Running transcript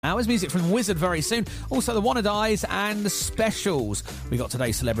Hours music from Wizard very soon. Also the Wanna Dies and the Specials. We got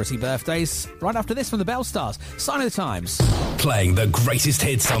today's celebrity birthdays right after this from the Bell Stars. Sign of the Times. Playing the greatest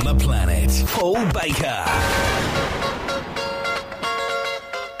hits on the planet. Paul Baker.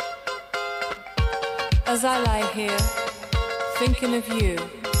 As I lie here, thinking of you,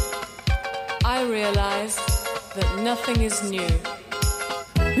 I realise that nothing is new.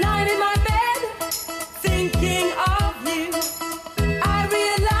 Lying in my bed, thinking of you, I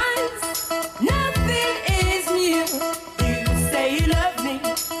realise nothing is new. You say you love me,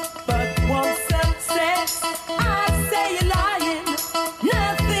 but won't success. I say you're lying,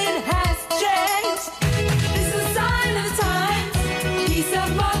 nothing has changed. This is a sign of the times, peace of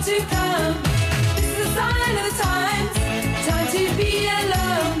more to come. This is a sign of the times, time to be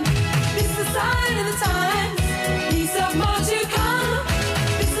alone. This is a sign of the times, peace of more to come.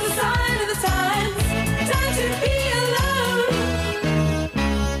 This is a sign of the times, time to be alone.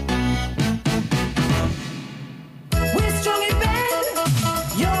 We're strong in bed,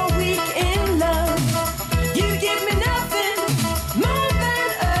 you're weak in love. You give me nothing more than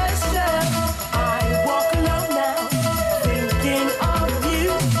a shove. I walk alone now, thinking of you.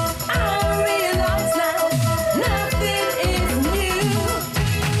 I realize now, nothing is new.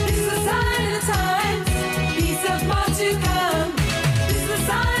 This is a sign of the times, peace of more to come. This is a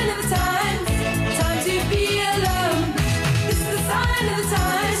sign of the times, time to be alone. This is a sign of the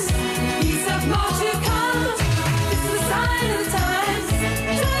times, peace of more to come. This is a sign of the times,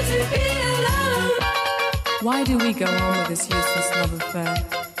 time to be alone. Why do we go on with this useless love affair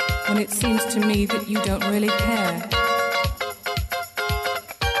when it seems to me that you don't really care?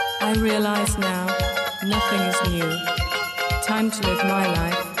 I realize now, nothing is new. Time to live my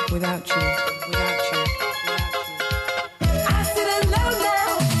life without you, without you, without you. I sit alone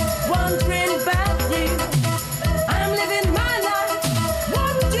now, wondering about you. I'm living my life,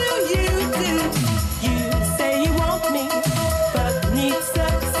 what do you do? You say you want me, but need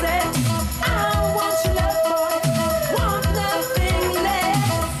success. I want your love, boy, want nothing less.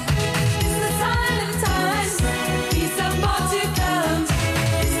 This is a sign of the times, peace of more to come.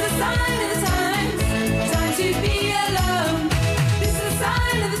 This is a sign of the times, time to be alone. This is a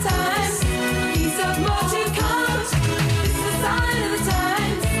sign of the times, peace of more to come. This is a sign of the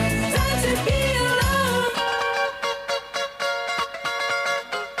times, time to be alone.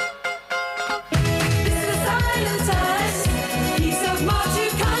 This is a sign of the times, peace of more to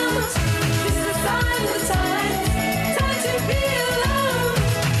come. This is a sign of the times, time to be alone.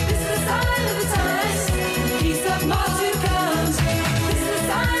 This is a sign of the times, peace of more to come. This is a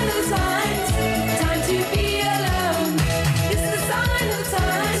sign of the times, time to be alone. This is a sign of the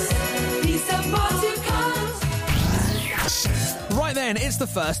times, peace of more to come. Right then, it's the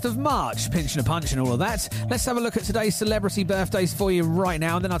 1st of March. Pinch and a punch and all of that. Let's have a look at today's celebrity birthdays for you right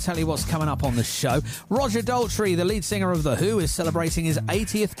now, and then I'll tell you what's coming up on the show. Roger Daltrey, the lead singer of The Who, is celebrating his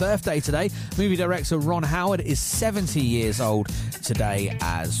 80th birthday today. Movie director Ron Howard is 70 years old today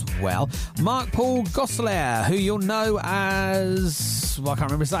as well. Mark Paul Gosselaar, who you'll know as... well, I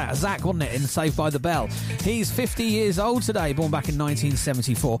can't remember his name. Zach, wasn't it, in Saved by the Bell. He's 50 years old today, born back in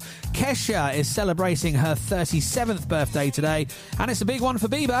 1974. Kesha is celebrating her 37th birthday today, and it's a big one for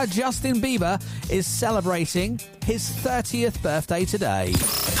Bieber. Justin Bieber is celebrating his 30th birthday today.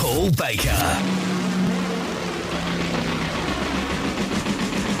 Paul Baker.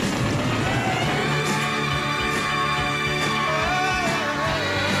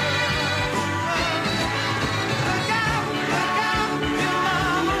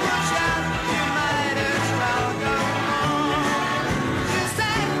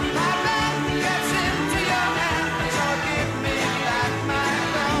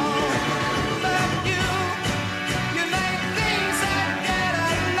 You make things that get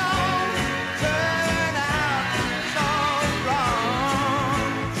along turn out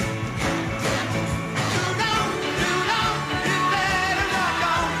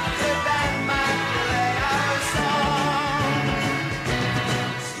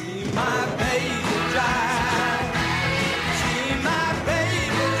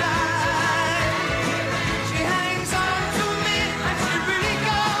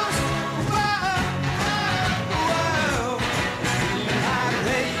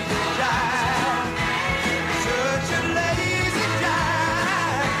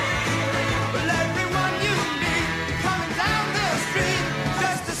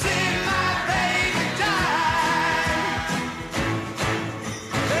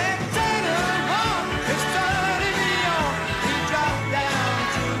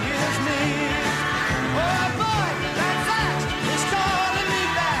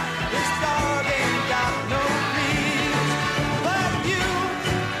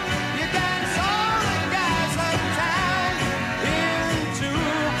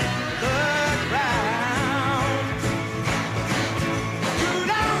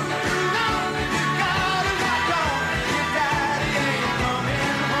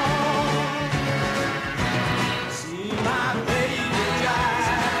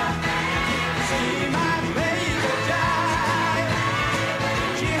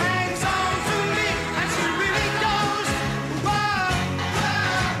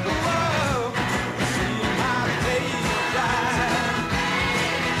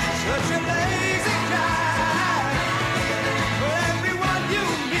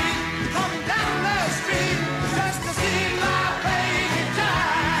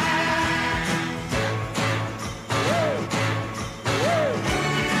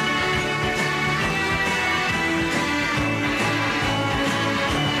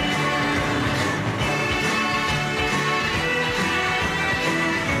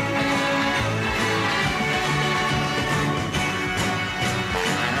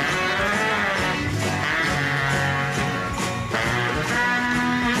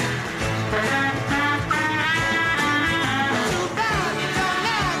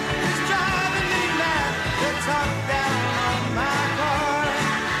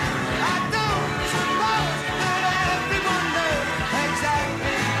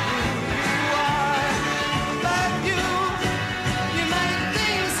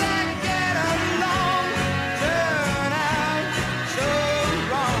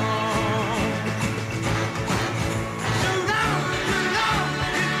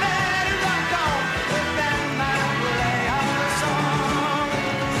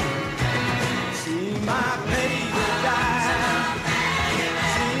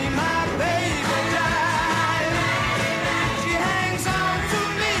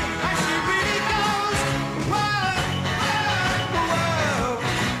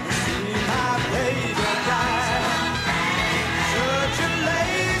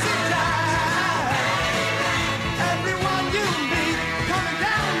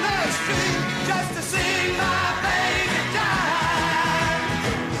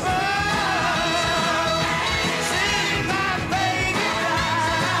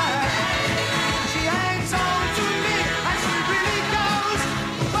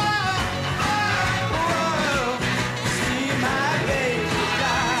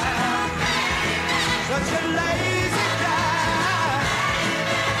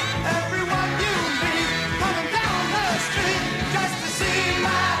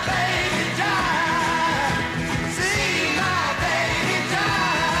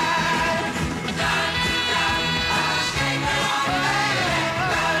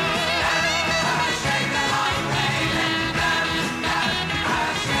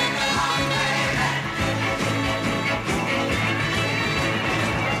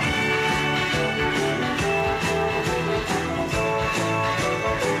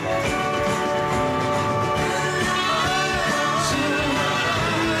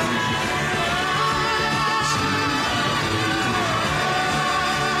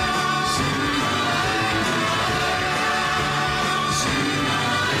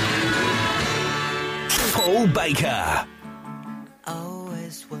Baker.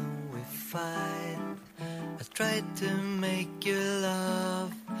 Always when we fight, I try to make you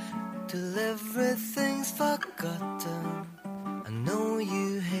laugh till everything's forgotten. I know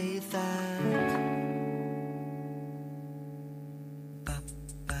you hate that.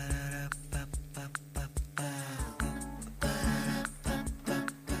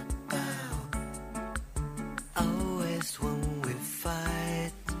 Always when we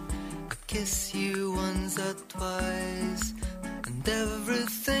fight, I kiss you once or twice, and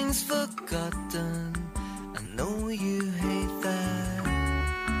everything's forgotten. I know you hate that.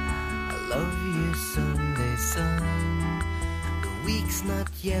 I love you Sunday sun. The week's not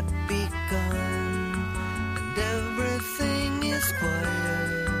yet begun, and everything is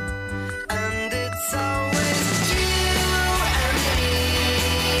quiet, and it's always you and me,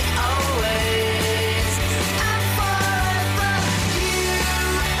 always and forever. You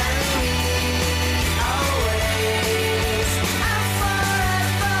and me, always and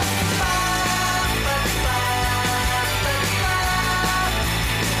forever. Ba, ba, ba, ba, ba.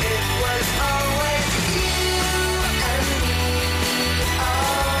 It was always you and me,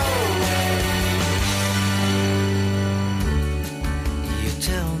 always. You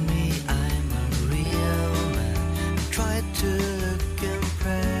tell me I'm a real man, try to look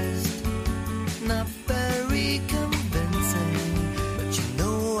impressed, not very convincing, but you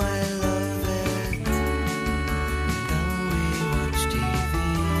know I love it. Then we watch TV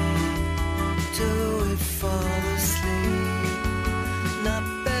till we fall asleep, not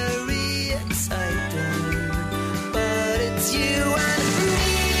very exciting, but it's you and me,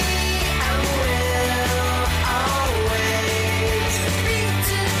 and we'll always be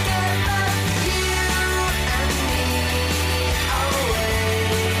together. You and me,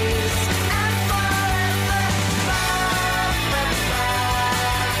 always and forever. Ba, ba, ba,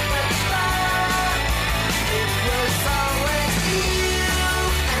 ba, ba. It was always you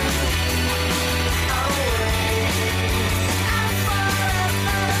and me, always and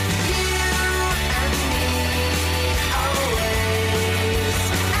forever. You and me, always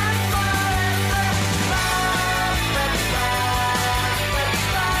and forever. Ba, ba, ba, ba,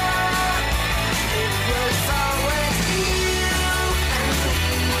 ba. It was always you and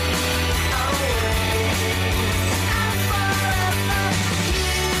me, always and forever.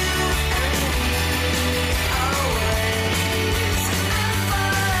 You and me, always and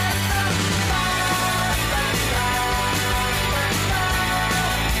forever. Ba, ba, ba,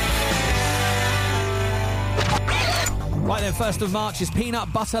 Right then, 1st of March is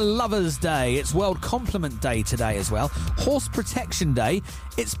Peanut Butter Lovers Day. It's World Compliment Day today as well. Horse Protection Day.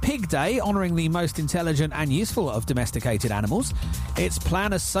 It's Pig Day, honouring the most intelligent and useful of domesticated animals. It's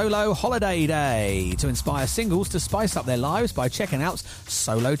Plan a Solo Holiday Day, to inspire singles to spice up their lives by checking out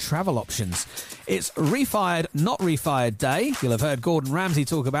solo travel options. It's Refired Not Refired Day. You'll have heard Gordon Ramsay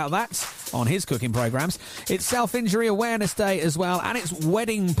talk about that on his cooking programmes. It's Self-Injury Awareness Day as well, and it's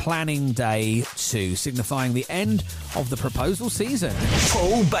Wedding Planning Day too, signifying the end of the proposal season.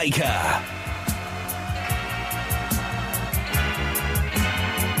 Paul Baker.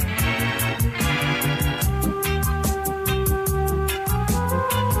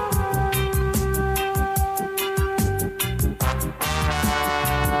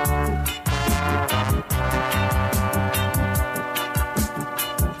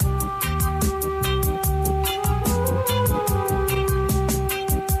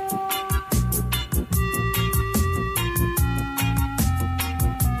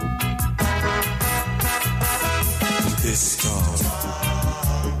 This storm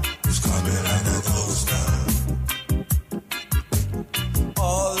is coming like a ghost town.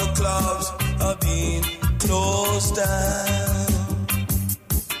 All the clubs are being closed down.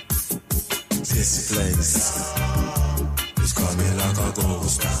 This place is coming like a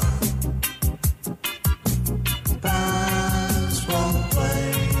ghost town. Bands won't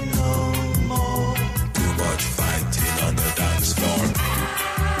play no more. Too much fighting on the dance floor.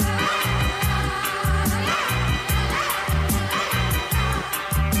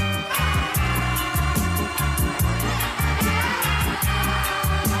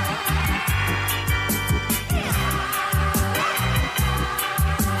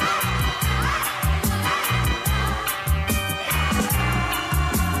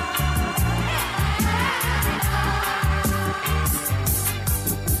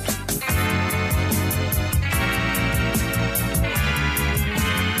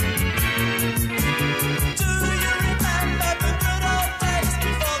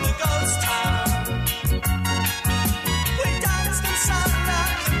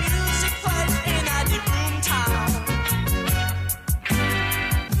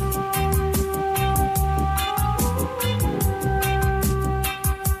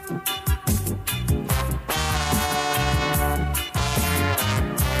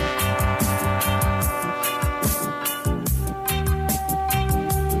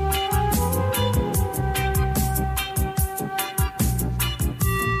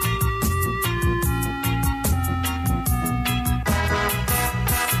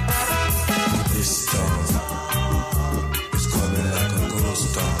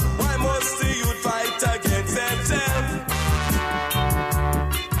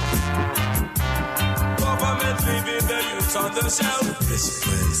 myself. This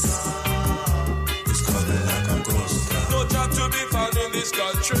place is coming like a ghost town. No job to be found in this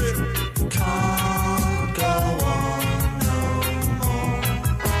country. Can't go on no more.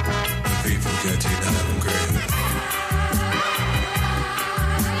 People getting angry.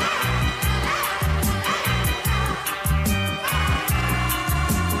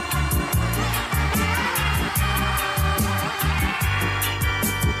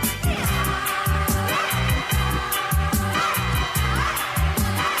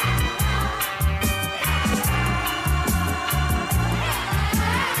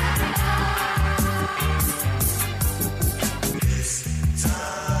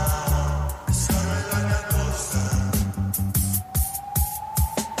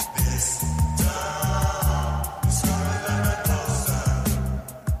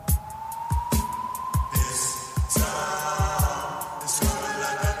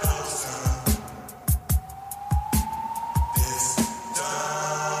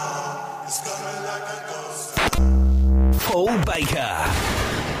 Paul Baker.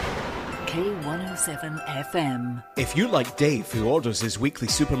 K107 FM. If you're like Dave, who orders his weekly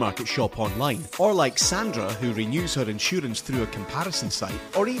supermarket shop online, or like Sandra, who renews her insurance through a comparison site,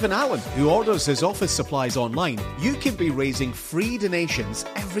 or even Alan, who orders his office supplies online, you can be raising free donations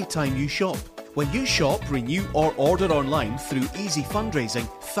every time you shop. When you shop, renew or order online through Easy Fundraising,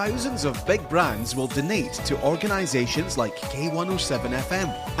 thousands of big brands will donate to organisations like K107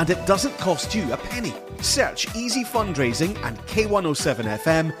 FM. And it doesn't cost you a penny. Search Easy Fundraising and K107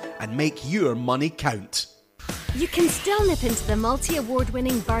 FM and make your money count. You can still nip into the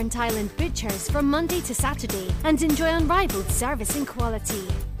multi-award-winning Burnt Island Butchers from Monday to Saturday and enjoy unrivaled service and quality.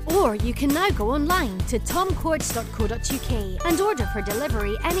 Or you can now go online to tomcords.co.uk and order for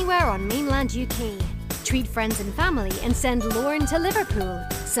delivery anywhere on mainland UK. Treat friends and family and send Lauren to Liverpool,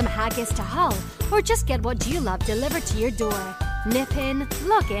 some haggis to Hull, or just get what you love delivered to your door. Nip in,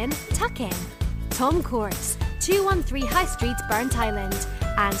 log in, tuck in. Tom Cords, 213 High Street, Burnt Island,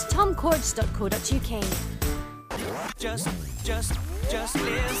 and tomcords.co.uk. Just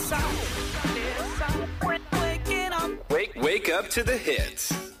listen. Waking up Wake up to the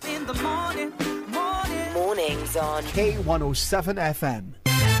hits. in the morning. Mornings on K107 FM.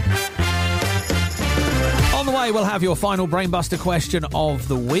 On the way, we'll have your final Brainbuster question of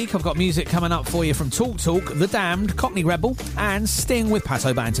the week. I've got music coming up for you from Talk Talk, The Damned, Cockney Rebel, and Sting with Pat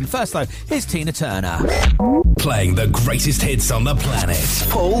O'Banton. First, though, here's Tina Turner. Playing the greatest hits on the planet.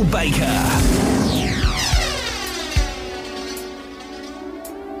 Paul Baker.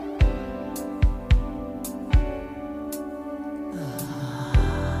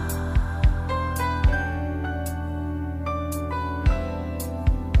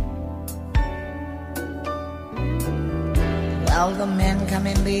 Well, the men come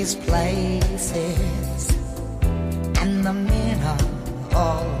in these places, and the men are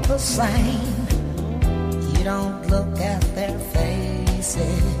all the same. You don't look at their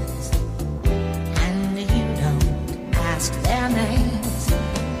faces, and you don't ask their names.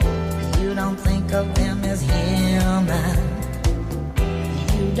 You don't think of them as human.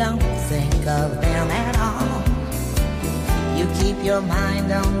 You don't think of them at all. You keep your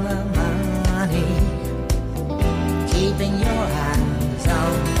mind on the money, keeping your eyes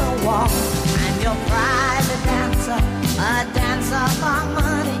on the wall. I'm your private dancer, a dancer for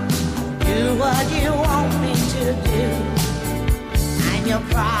money. Do what you want me to do. I'm your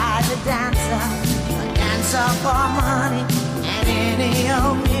private dancer, a dancer for money, and any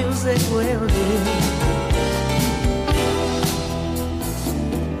old music will do.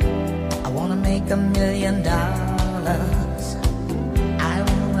 I wanna make $1 million. I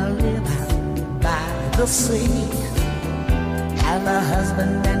wanna live out by the sea, have a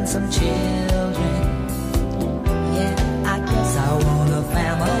husband and some children. Yeah, I guess I want a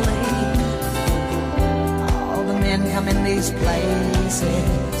family. All the men come in these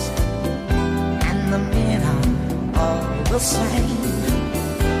places, and the men are all the same.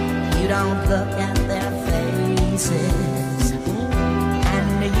 You don't look at their faces,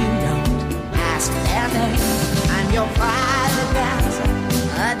 and you don't ask their name. I'm your private dancer,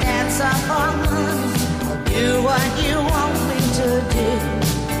 a dancer for money. Do what you want me to do.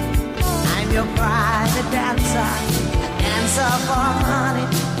 I'm your private dancer, a dancer for money,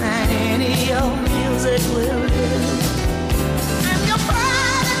 and any old music will do. I'm your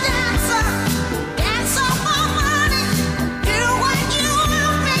private dancer, dancer for money. Do what you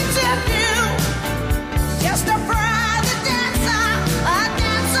want me to do. Just a private dancer, a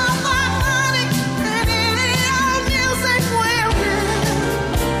dancer for money, and any old music will do.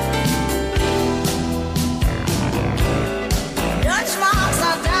 Dutch marks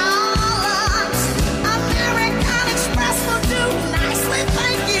are dollars, American Express will do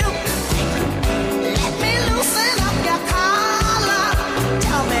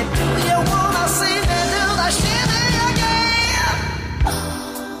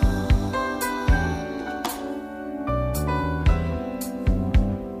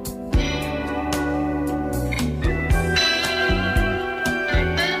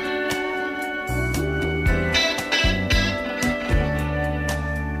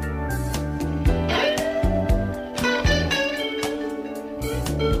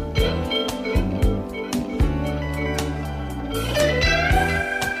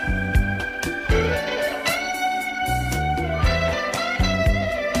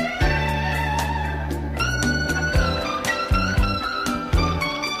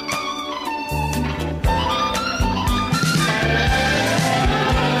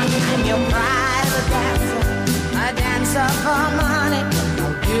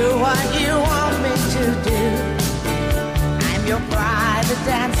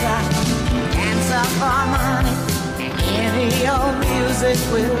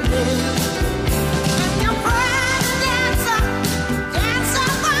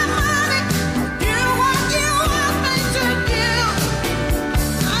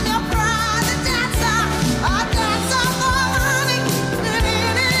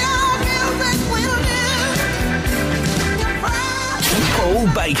Paul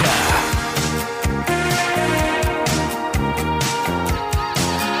Baker.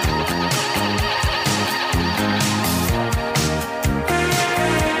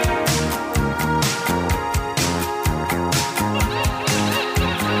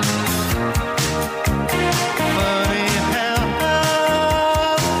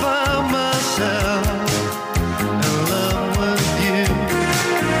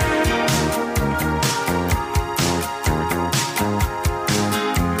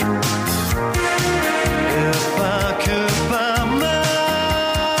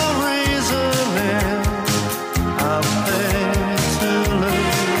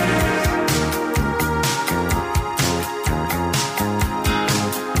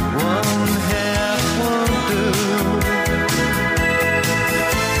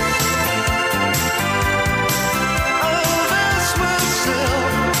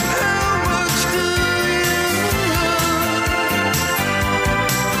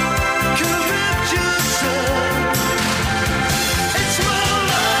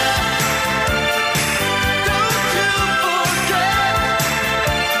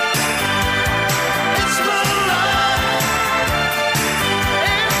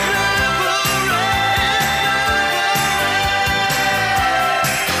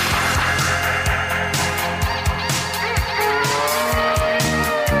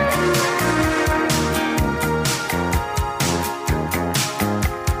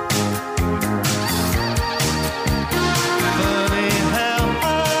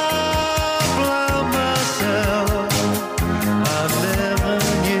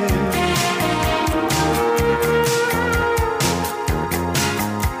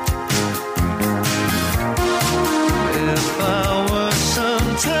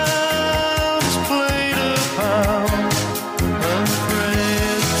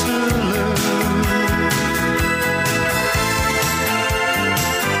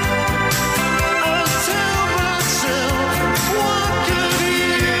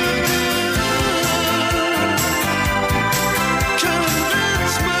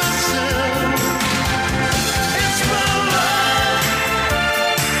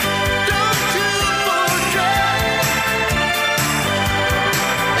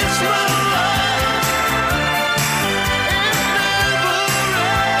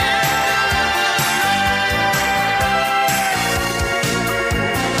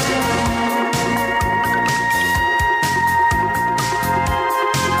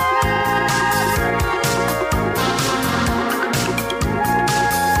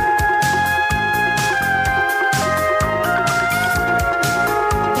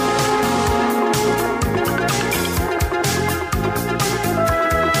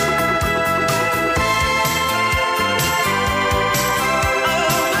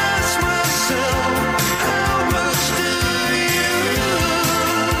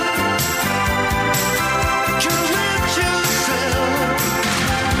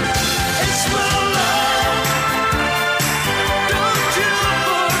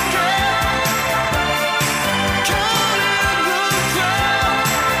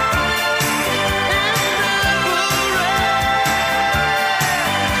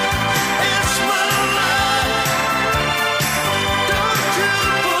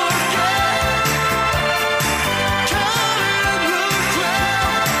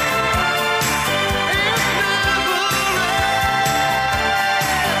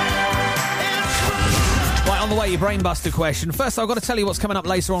 Your Brainbuster question. First, I've got to tell you what's coming up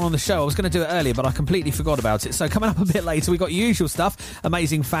later on the show. I was going to do it earlier, but I completely forgot about it. So coming up a bit later, we've got usual stuff,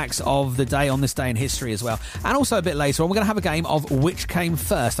 amazing facts of the day on this day in history as well. And also a bit later on, we're going to have a game of which came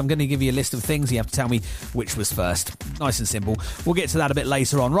first. I'm going to give you a list of things. You have to tell me which was first. Nice and simple. We'll get to that a bit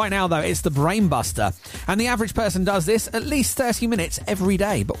later on. Right now, though, it's the Brainbuster. And the average person does this at least 30 minutes every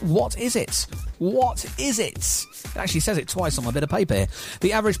day. But what is it? What is it? It actually says it twice on my bit of paper here.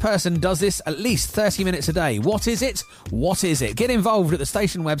 The average person does this at least 30 minutes a day. What is it? What is it? Get involved at the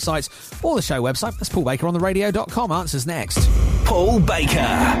station website or the show website. That's Paul Baker on the radio.com. Answers next. Paul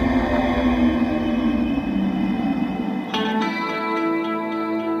Baker.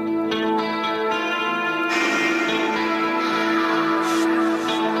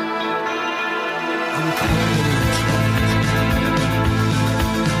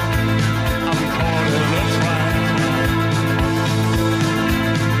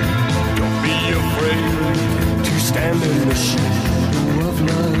 Stand in the shadow of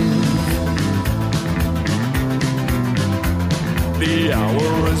love. The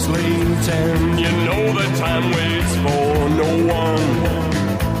hour is late and you know the time waits for no one.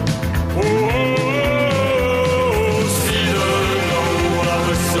 Oh, see the glow of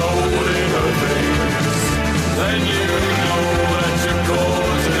a soul in her face. Then you know that you're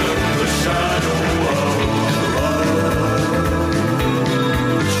caught in the shadow of love.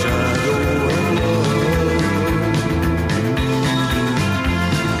 Shadow of love.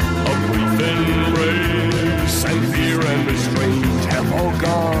 Embrace and fear and restraint have all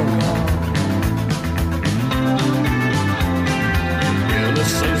gone.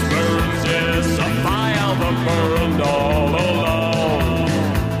 Innocence burns, yes, a fire that burned all along.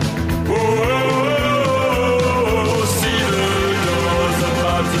 Oh, see the doors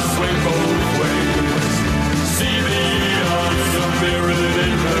about to swing both ways. See the answer mirrored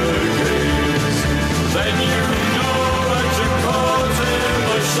in her gaze. Then you know that you're caught in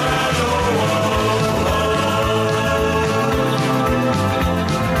the shadow.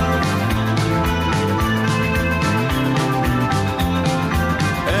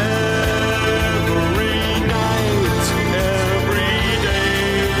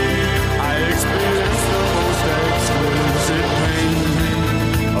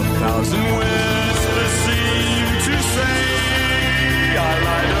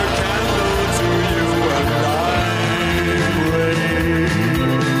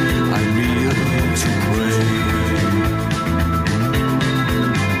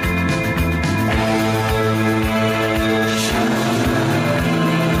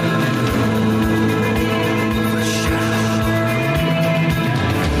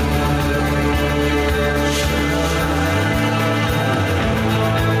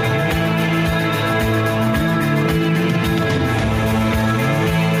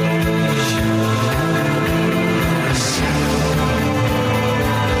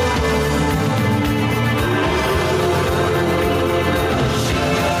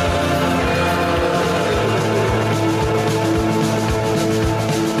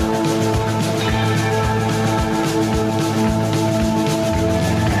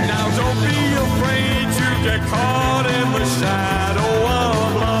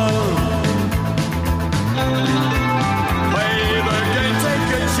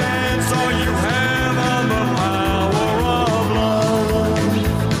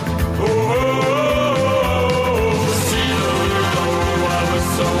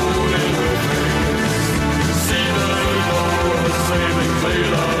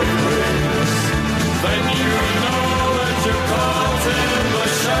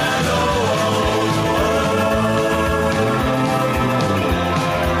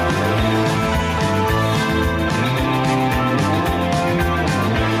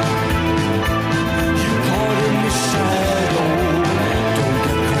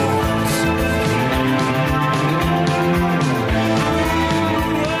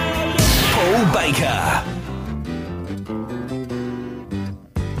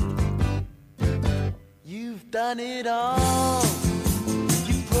 done it all.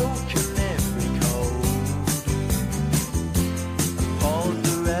 You've broken every code. Appalled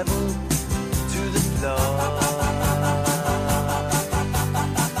the rebel to the floor.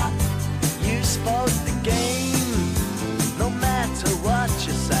 You spoke the game, no matter what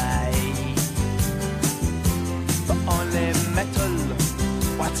you say. But only metal,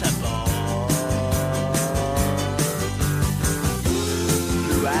 what a bore.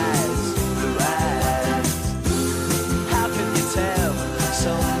 Blue eyes, blue eyes. How can you tell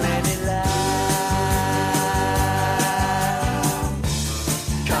so many lies?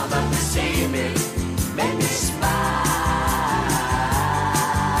 Come up and see me, make me smile.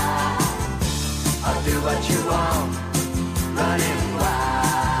 I'll do what you want, running wild.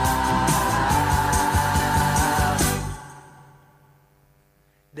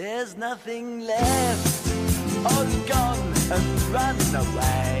 There's nothing left, all gone and run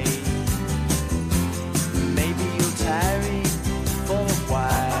away. Maybe you'll tarry for a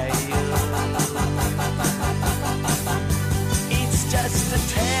while. It's just a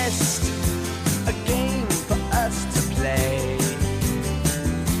test,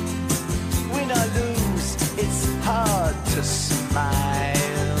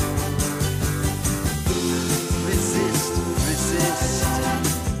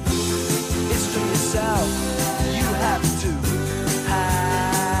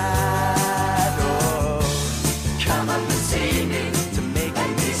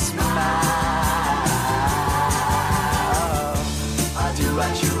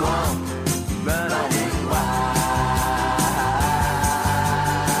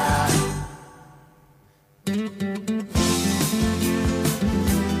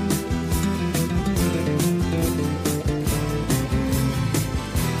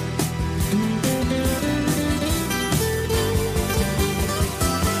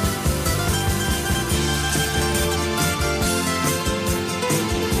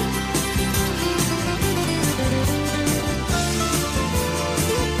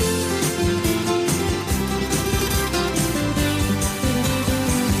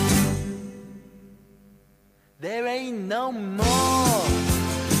 no more.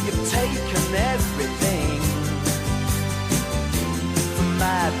 You've taken everything from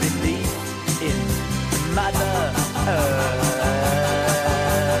my belief in Mother Earth.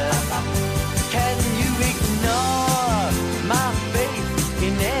 Can you ignore my faith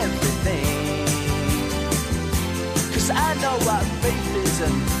in everything? 'Cause I know what faith is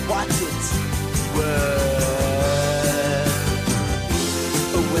and what it's worth.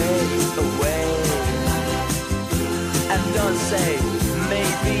 Away, and don't say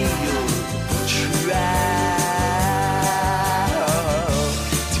maybe you'll try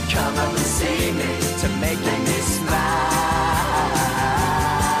to come up and see me, to make me smile.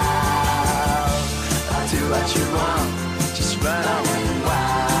 I'll do what you want, just run away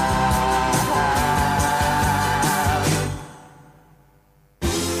wild.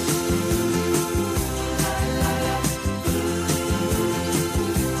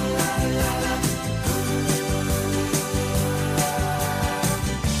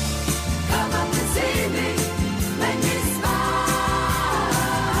 Come up and see me, make me smile.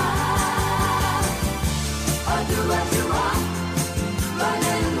 I'll do what you want,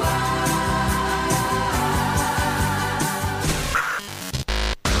 running wild.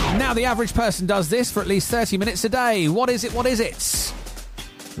 Now, the average person does this for at least 30 minutes a day. What is it? What is it?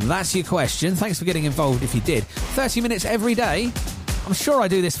 That's your question. Thanks for getting involved if you did. 30 minutes every day? I'm sure I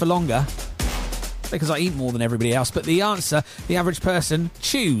do this for longer because I eat more than everybody else. But the answer, the average person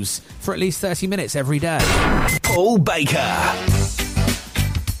chews for at least 30 minutes every day. Paul Baker.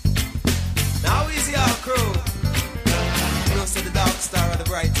 Now easy our crew. Close to the dark star or the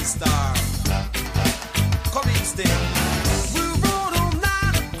brightest star. Coming still. We rode all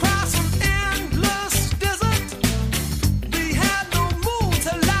night across an endless desert. We had no moon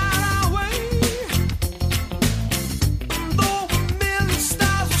to light our way. And though a million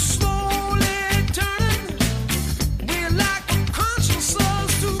stars were slowly turning, we lacked the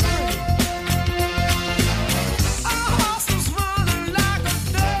consciences to break. Our horses running like a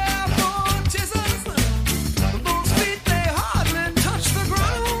devil chases. Those feet, they hardly touch the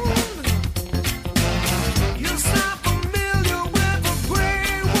ground. You're not familiar with the gray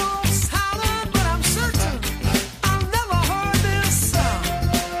wolves howling, but I'm certain I've never heard this sound.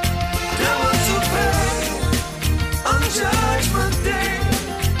 There was a pay on Judgment Day.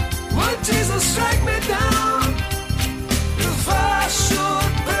 Would Jesus strike me down if I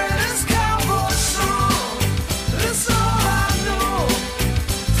should pay this cowboy song? It's all I know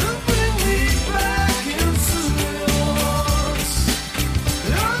to bring me back into yours.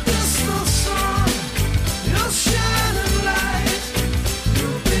 Your distant sun, your shining light,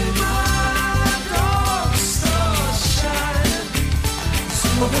 you'll be my dark star shining.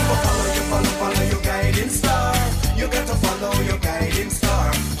 Some people follow your guiding star. You got to follow your guiding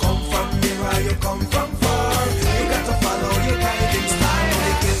star. Come from near, you come from far. You got to follow your guiding star.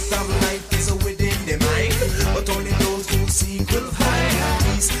 The gift of life is within the mind, but only those who seek will find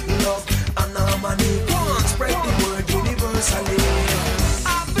peace, love, and harmony. Go on, spread the word universally.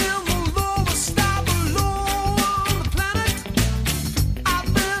 I've been the lowest star below on the planet. I've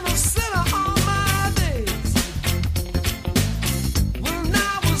been a sinner all my days. When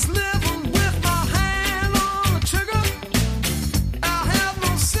I was living with my hand on the trigger, I had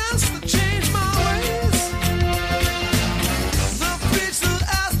no sense to change my ways. The preacher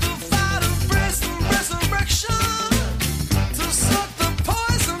asked to fight, embrace, and resurrection to suck the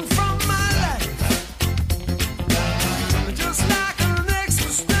poison from my life. Just like an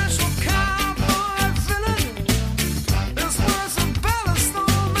existential cowboy villain, this was a ballast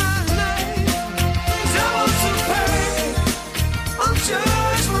on my life. Devil to pay on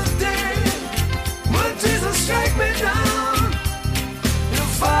Judgment Day. Would Jesus strike me down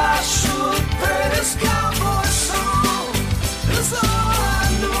if I should pay this cowboy song? It's all I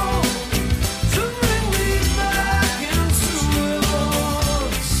know to bring me back into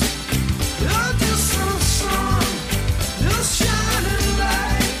yours. Your distant sun, your shining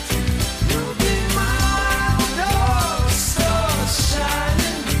light, you'll be my dark star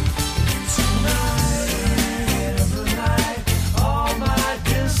shining. Tonight, every night, all my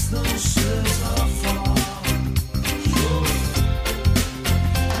distances are far.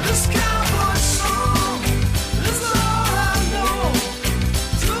 This cowboy song is all I know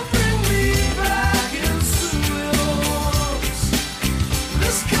to bring me back into yours.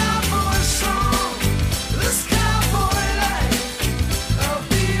 This cowboy song, this cowboy life, I'll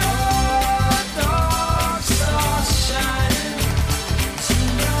be your dark star shining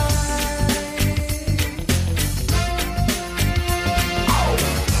tonight.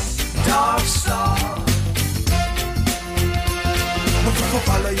 Dark star.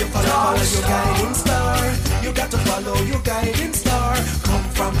 Follow your guiding star. You got to follow your guiding star. Come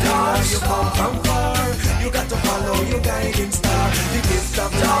from far, you come from far. You got to follow your guiding star. The gift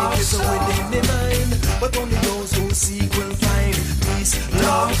of life is within the mind, but only those who seek will find peace,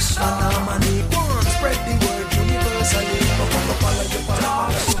 love, and harmony. Go on, spread the word universally.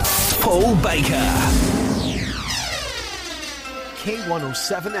 Paul Baker.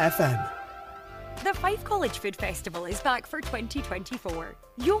 K107 FM. The Fife College Food Festival is back for 2024.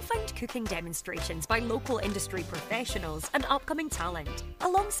 You'll find cooking demonstrations by local industry professionals and upcoming talent,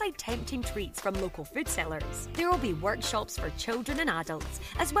 alongside tempting treats from local food sellers. There will be workshops for children and adults,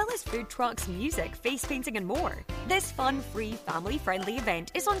 as well as food trucks, music, face painting and more. This fun, free, family-friendly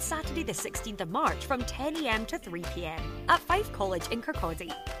event is on Saturday the 16th of March from 10 a.m. to 3 p.m. at Fife College in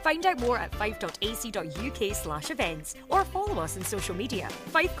Kirkcaldy. Find out more at fife.ac.uk/events or follow us on social media.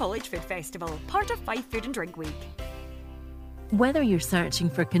 Fife College Food Festival, part of Fife Food and Drink Week. Whether you're searching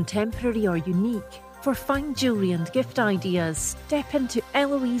for contemporary or unique, for fine jewellery and gift ideas, step into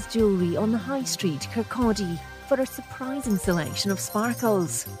Eloise Jewellery on the High Street, Kirkcaldy, for a surprising selection of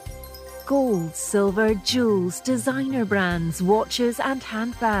sparkles. Gold, silver, jewels, designer brands, watches and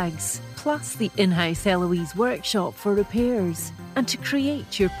handbags, plus the in-house Eloise workshop for repairs, and to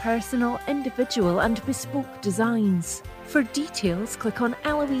create your personal, individual and bespoke designs. For details, click on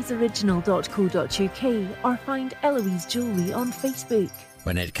eloiseoriginal.co.uk or find Eloise Jewellery on Facebook.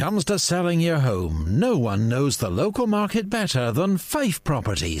 When it comes to selling your home, no one knows the local market better than Fife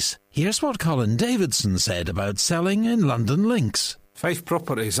Properties. Here's what Colin Davidson said about selling in London Links. Fife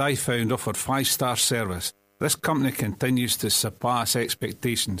Properties, I found, offered 5-star service. This company continues to surpass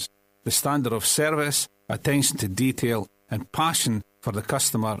expectations. The standard of service, attention to detail and passion for the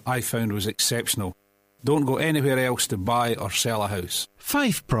customer I found was exceptional. Don't go anywhere else to buy or sell a house.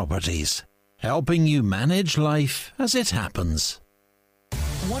 Fife Properties, helping you manage life as it happens.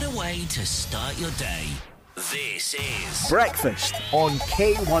 What a way to start your day. This is Breakfast on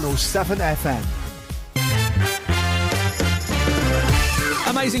K107 FM.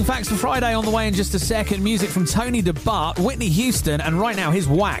 Amazing facts for Friday on the way in just a second. Music from Tony DeBart, Whitney Houston, and right now his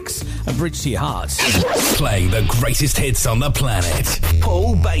Wax, A Bridge to Your Heart. playing the greatest hits on the planet.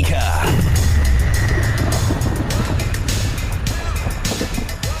 Paul Baker.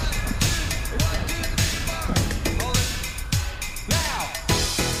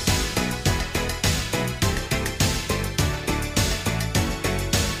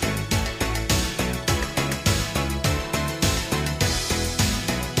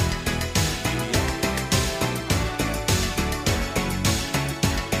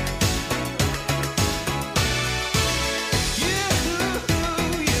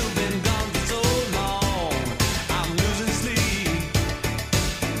 You've been gone for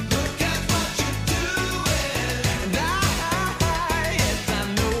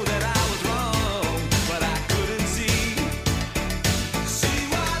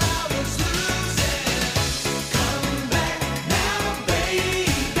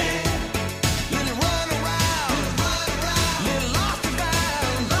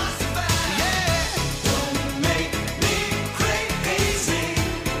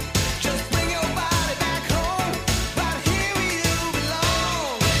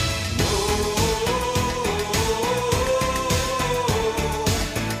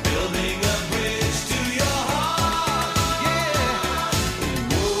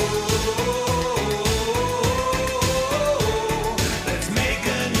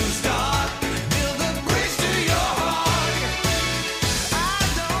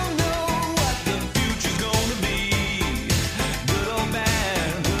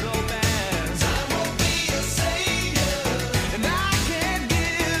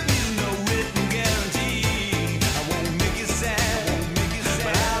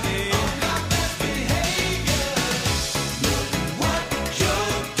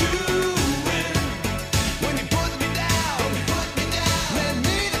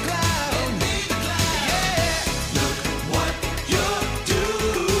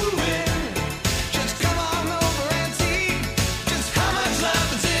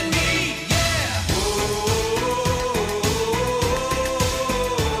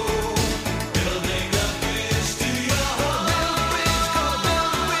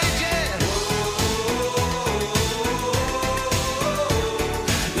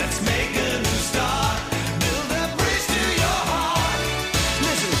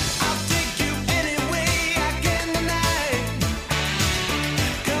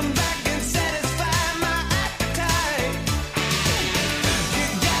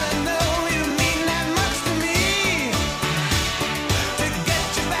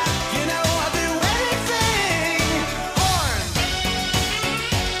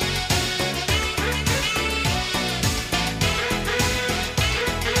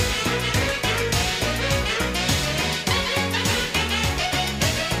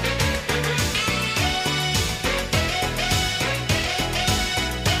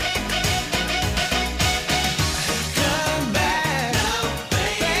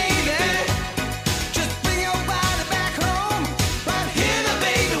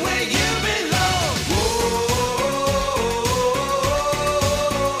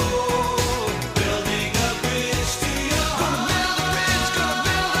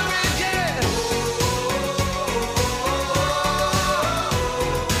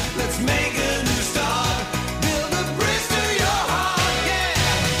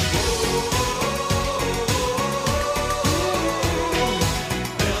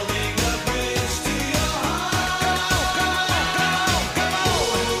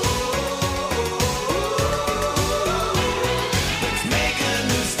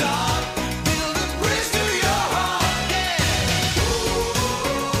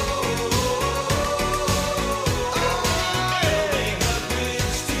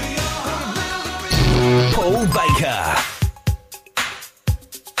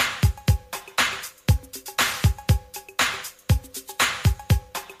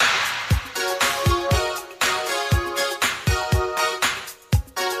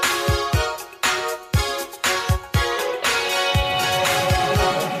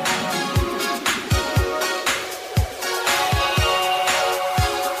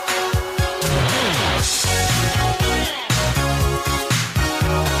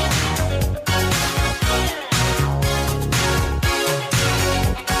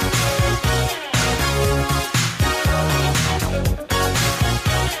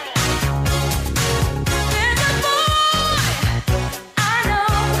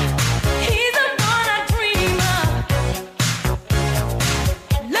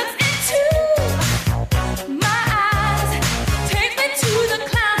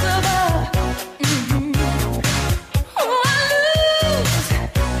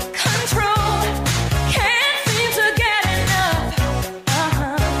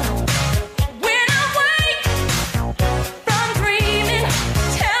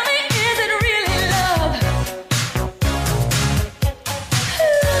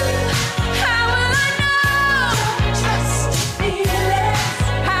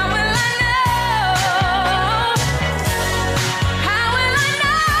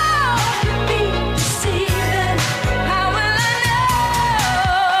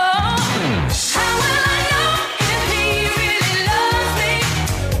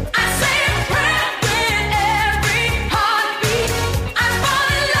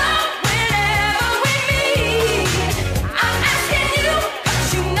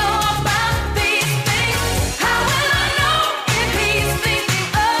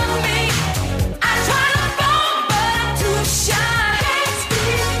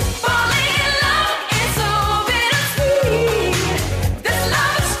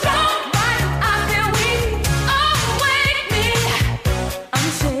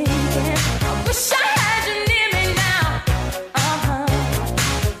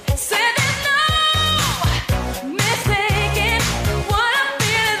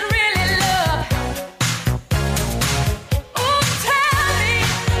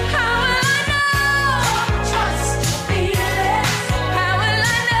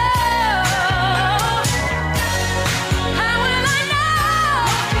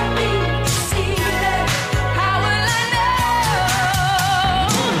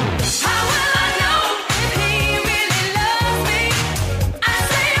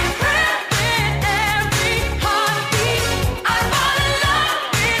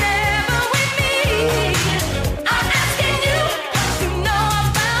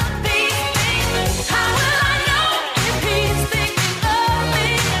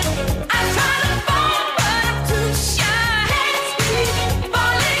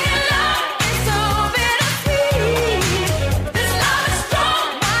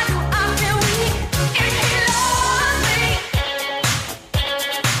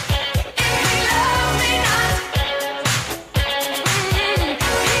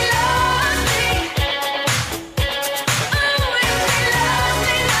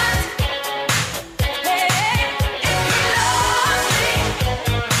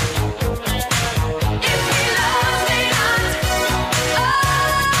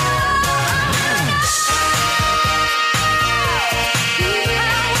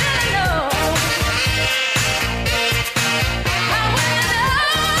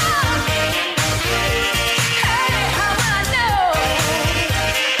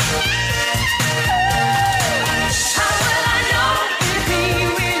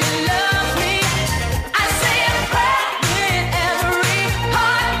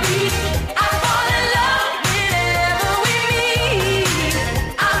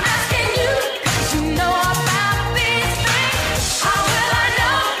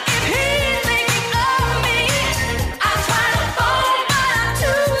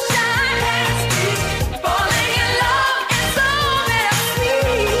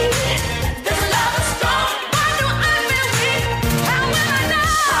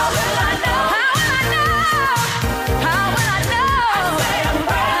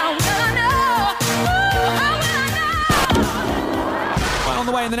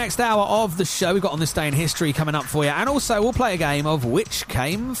in the next hour of the show. We've got On This Day in History coming up for you. And also, we'll play a game of Which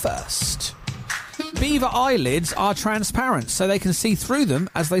Came First. Beaver eyelids are transparent, so they can see through them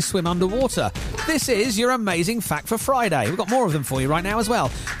as they swim underwater. This is your amazing fact for Friday. We've got more of them for you right now as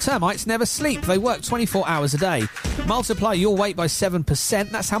well. Termites never sleep. They work 24 hours a day. Multiply your weight by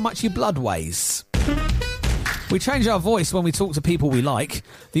 7%. That's how much your blood weighs. We change our voice when we talk to people we like.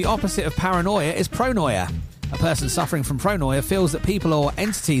 The opposite of paranoia is pronoia. A person suffering from pronoia feels that people or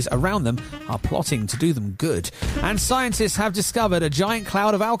entities around them are plotting to do them good. And scientists have discovered a giant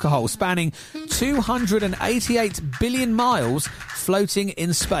cloud of alcohol spanning 288 billion miles floating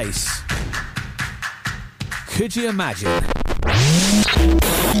in space. Could you imagine?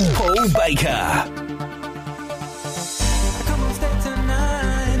 Paul Baker. Come on, stay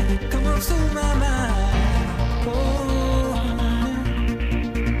tonight. Come on, soothe my mind.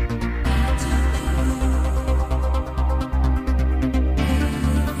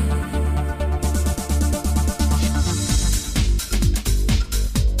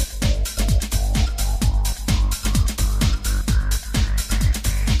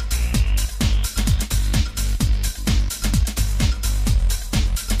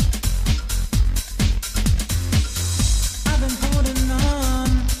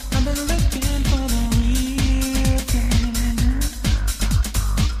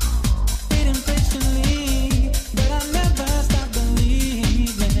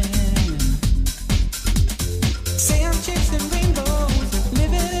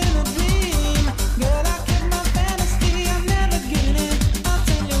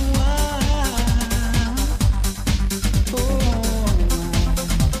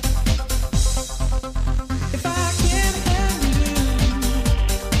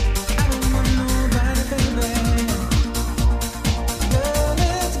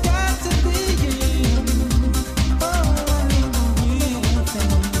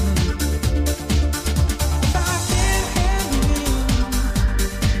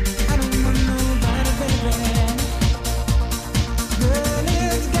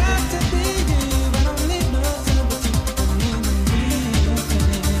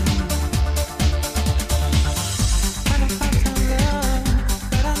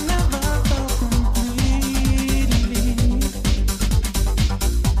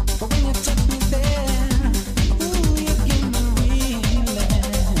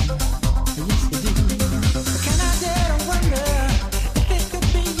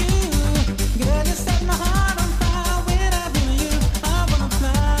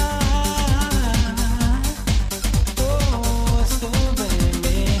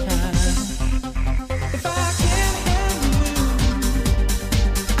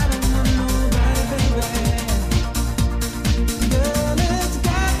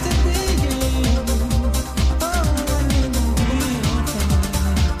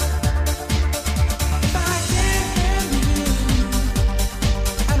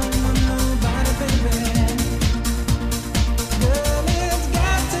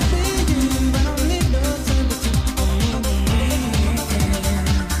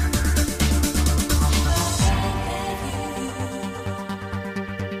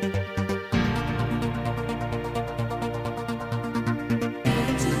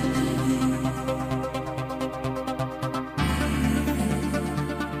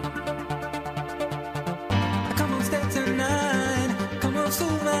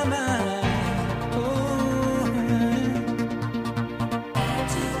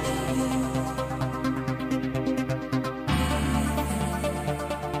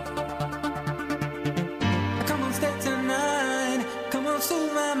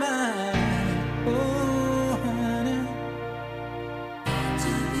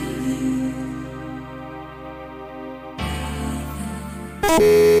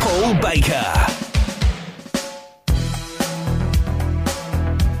 Paul Baker.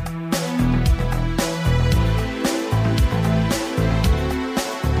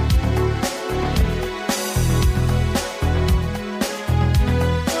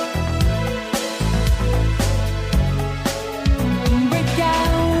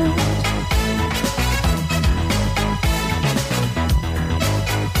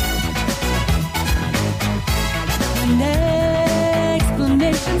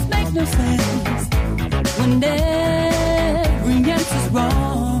 Explanations make no sense.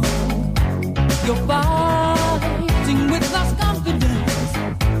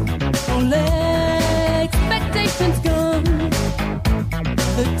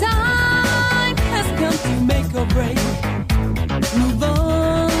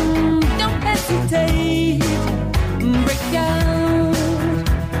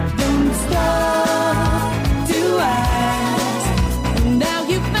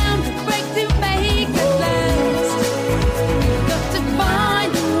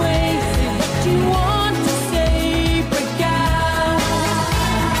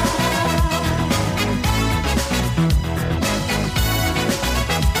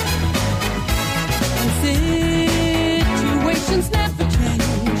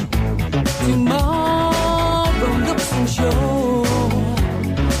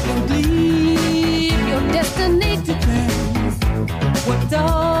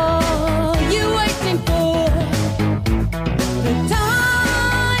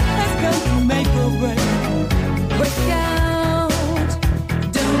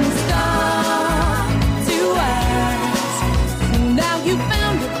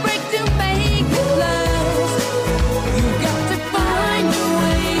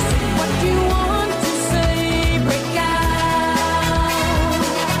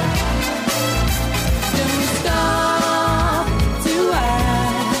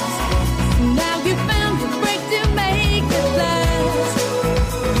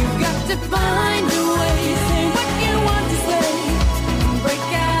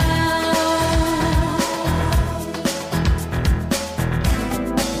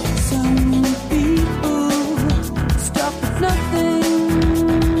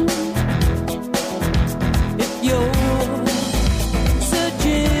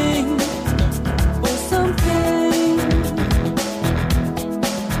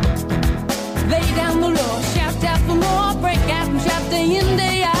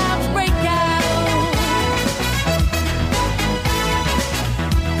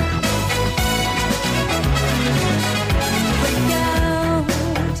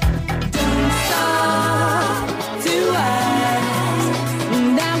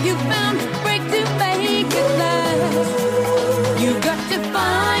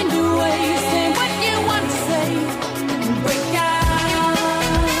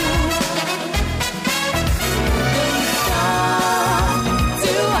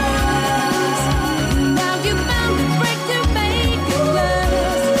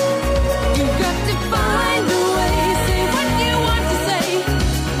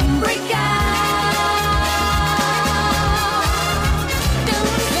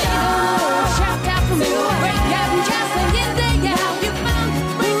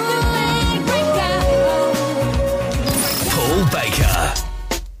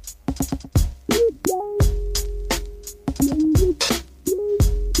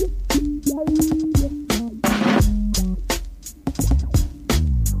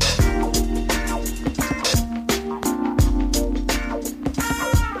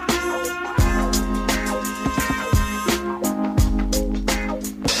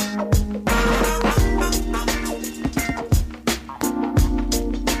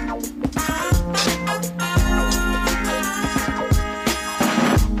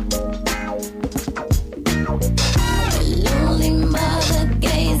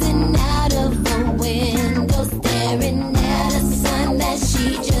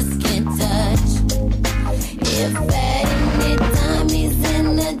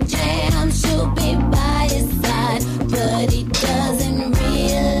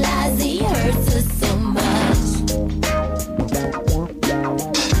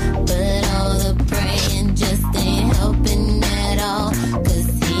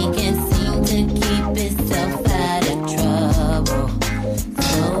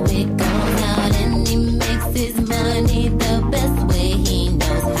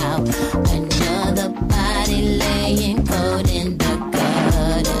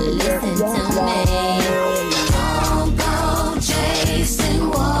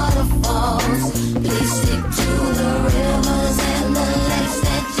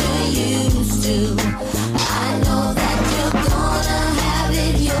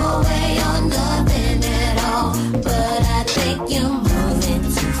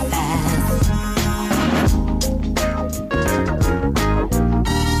 moving too fast.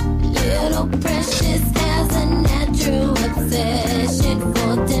 Little Precious has a natural obsession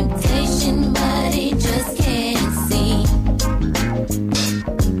for temptation, but he just can't see.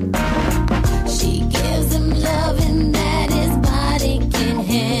 She gives him loving that his body can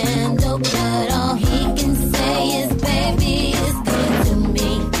handle, but all he can say is, baby, it's good to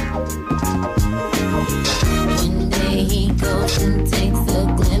me. One day he goes and takes a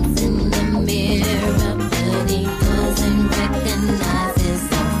glimpse in the mirror, but he doesn't recognize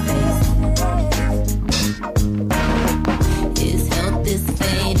his own face. His health is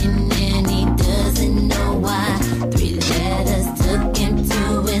fading and he doesn't know why. 3 letters took him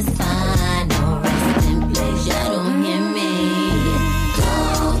to his final resting place. You don't hear me.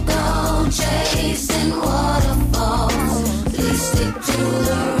 Don't go chasing waterfalls. Please stick to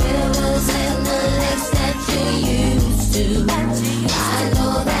the rivers and the lakes that you used to. I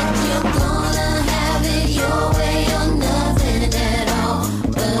know that you're gonna have it your way or nothing at all,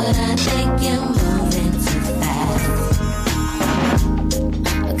 but I think you're moving too fast.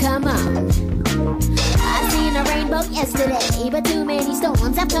 Come on. I seen a rainbow yesterday, but too many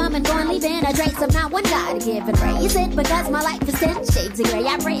storms have come and gone, leaving a trace of not one God-given ray. Is it because my life is 10 shades of gray?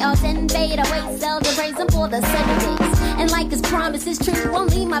 I pray all 10 fade away, seldom praise him for the 7 days. And like his promise is true,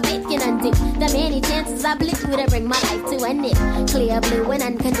 only my faith can undo the many chances I blew to bring my life to an end. Clear blue and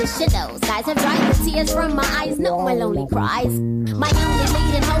unconditional skies have dried the tears from my eyes, no more lonely cries. My only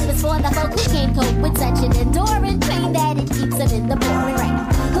leading hope is for the folk who can't cope with such an enduring pain that it keeps them in the pouring rain.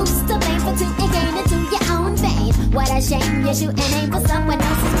 Who's to blame for two and gain into your own vein? What a shame, you shoot and aim for someone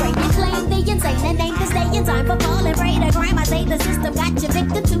else's brain. You claim the insane and aim to stay in time for falling prey to crime. I say the system got you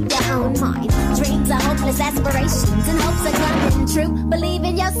victim to your own mind. Dreams are hopeless aspirations and hopes are coming true. Believe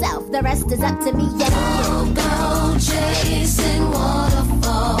in yourself, the rest is up to me and you. Don't go chasing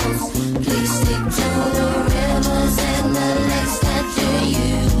waterfalls. Please stick to the rivers and the lakes that you're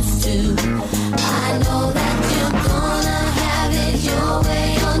used to. I know that you're gonna have it your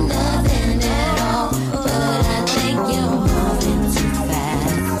way or nothing at all, but I think you're moving too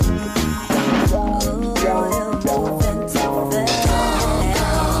fast. Don't go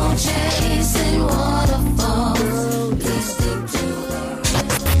chasing waterfalls. Please stick to the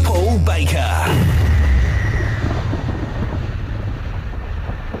Paul Baker.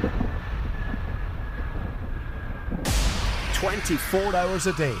 24 hours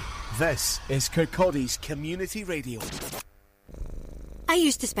a day. This is Kirkcaldy's Community Radio. I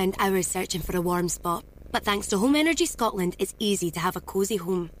used to spend hours searching for a warm spot, but thanks to Home Energy Scotland, it's easy to have a cosy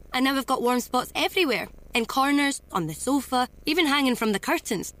home. And now we've got warm spots everywhere, in corners, on the sofa, even hanging from the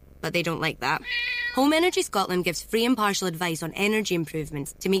curtains. But they don't like that. Home Energy Scotland gives free impartial advice on energy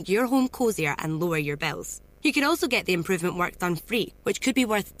improvements to make your home cosier and lower your bills. You could also get the improvement work done free, which could be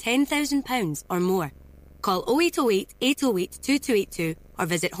worth £10,000 or more. Call 0808 808 2282 or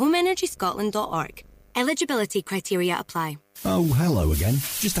visit homeenergyscotland.org. Eligibility criteria apply. Oh, hello again.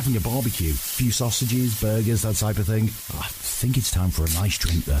 Just having a barbecue. A few sausages, burgers, that type of thing. I think it's time for a nice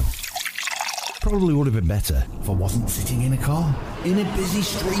drink, though. Probably would have been better if I wasn't sitting in a car, in a busy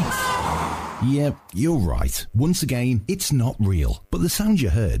street. Yeah, you're right. Once again, it's not real. But the sounds you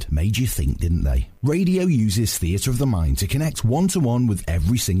heard made you think, didn't they? Radio uses theatre of the mind to connect one-to-one with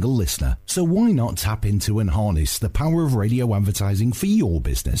every single listener. So why not tap into and harness the power of radio advertising for your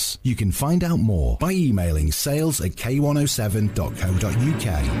business? You can find out more by emailing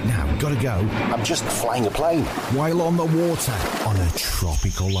sales@k107.co.uk. Now, gotta go. I'm just flying a plane. While on the water, on a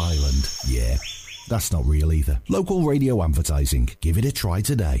tropical island. Yeah, that's not real either. Local radio advertising. Give it a try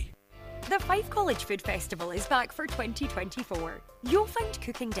today. The Fife College Food Festival is back for 2024. You'll find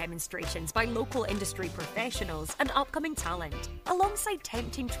cooking demonstrations by local industry professionals and upcoming talent, alongside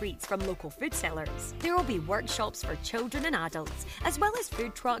tempting treats from local food sellers. There will be workshops for children and adults, as well as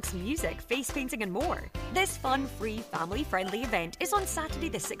food trucks, music, face painting and more. This fun, free, family-friendly event is on Saturday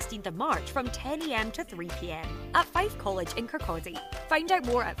the 16th of March from 10 a.m. to 3 p.m. at Fife College in Kirkcaldy. Find out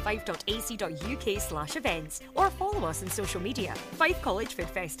more at fife.ac.uk/events or follow us on social media. Fife College Food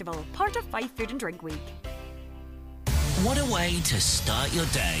Festival, part of Fife Food and Drink Week. What a way to start your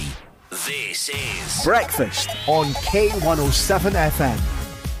day. This is Breakfast on K107 FM.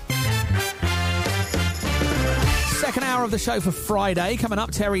 Second hour of the show for Friday. Coming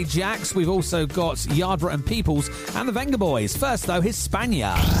up, Terry Jacks. We've also got Yardborough and Peoples and the Venga Boys. First, though,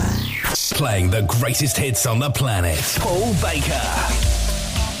 Hispania. playing the greatest hits on the planet. Paul Baker.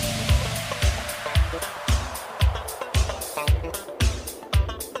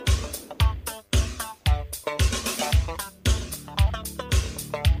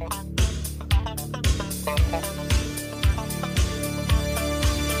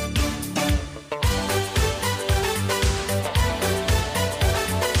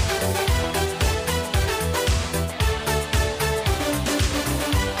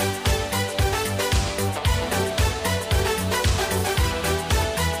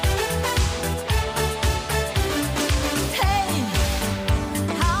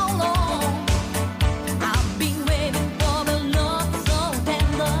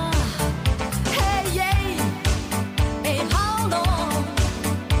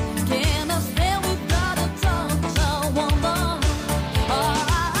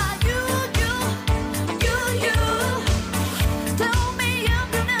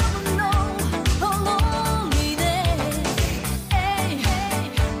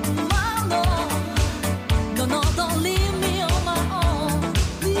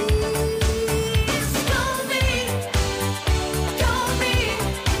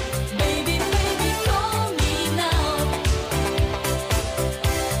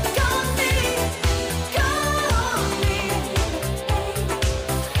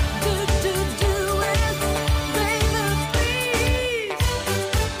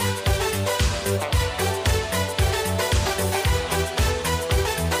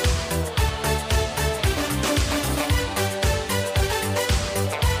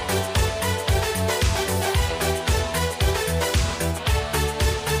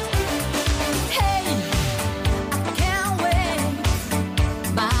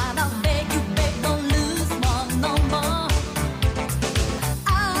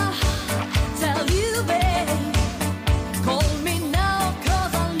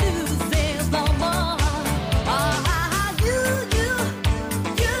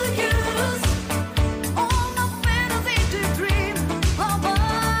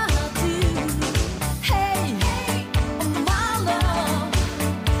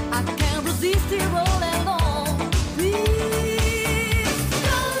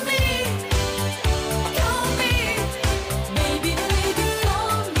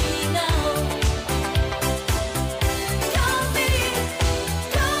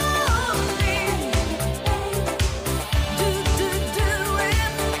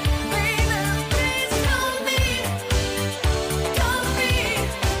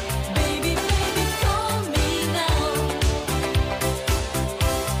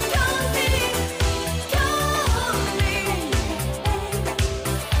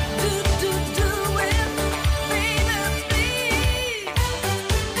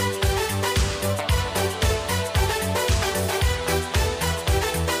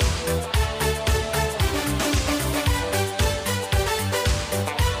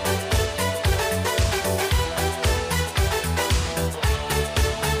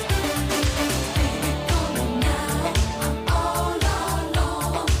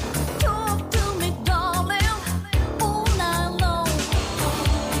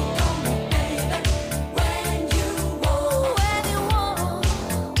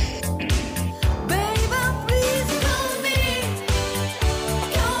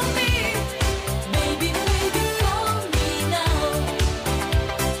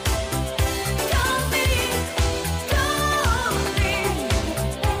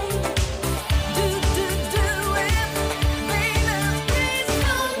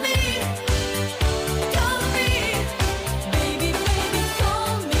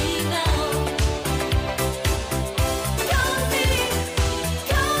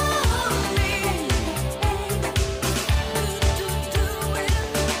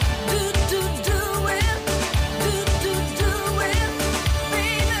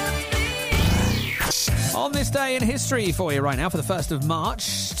 On this day in history for you right now, for the 1st of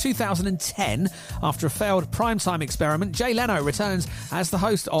March 2010, after a failed primetime experiment, Jay Leno returns as the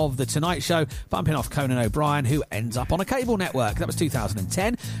host of The Tonight Show, bumping off Conan O'Brien, who ends up on a cable network. That was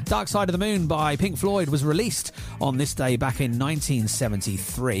 2010. Dark Side of the Moon by Pink Floyd was released on this day back in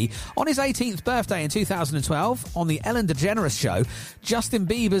 1973. On his 18th birthday in 2012, on The Ellen DeGeneres Show, Justin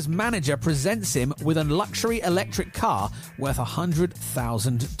Bieber's manager presents him with a luxury electric car worth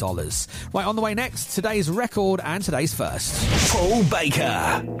 $100,000. Right, on the way next, today's record and today's first. Paul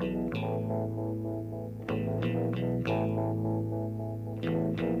Baker.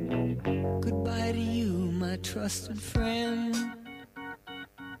 Goodbye to you, my trusted friend.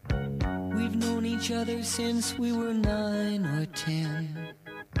 We've known each other since we were 9 or 10.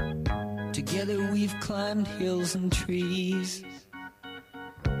 Together we've climbed hills and trees,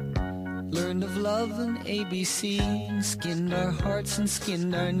 learned of love and ABC, and skinned our hearts and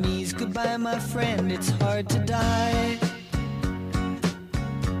skinned our knees. Goodbye, my friend, it's hard to die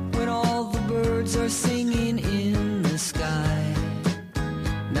when all the birds are singing in the sky.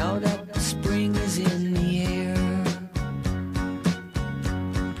 Now that the spring is in the air,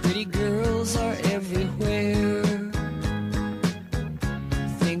 pretty girls are everywhere.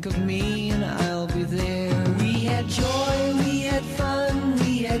 Think of me and I'll be there. We had joy, we had fun,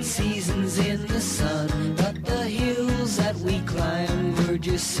 we had seasons in the sun, but the hills that we climbed were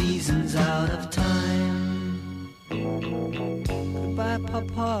just seasons out of time. Goodbye,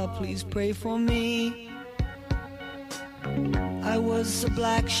 Papa, please pray for me. I was the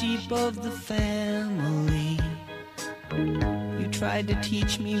black sheep of the family. You tried to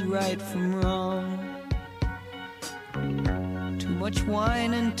teach me right from wrong. Too much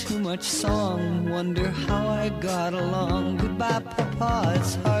wine and too much song, wonder how I got along. Goodbye, Papa,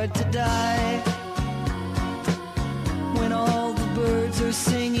 it's hard to die when all the birds are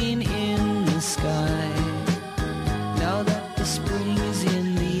singing in the sky. Now that the spring is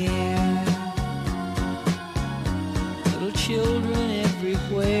in the air, little children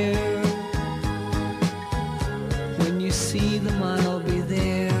everywhere. When you see them, I'll be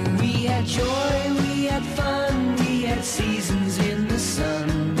there. We had joy, we had fun, we had seasons in the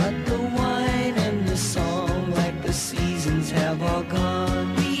sun, but the wine and the song, like the seasons, have all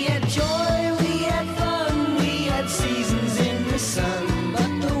gone. We had joy, we had fun, we had seasons in the sun, but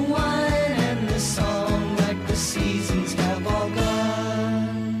the wine and the song, like the seasons, have all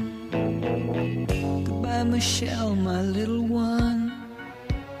gone. Goodbye, Michelle, my little one.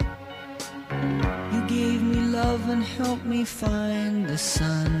 You gave me love and helped me find the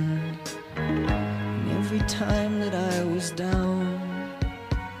sun. Every time that I was down,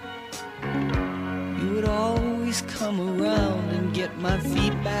 you would always come around and get my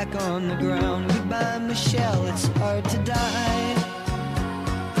feet back on the ground. Goodbye, Michelle, it's hard to die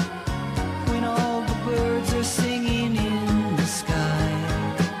when all the birds are singing in the sky.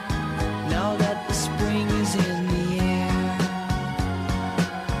 Now that the spring is in the air,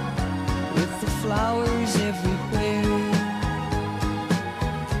 with the flowers everywhere,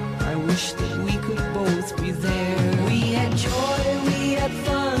 I wish that we could both be there. We had joy, we had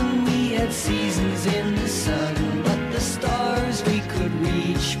fun, we had seasons in the sun, but the stars we could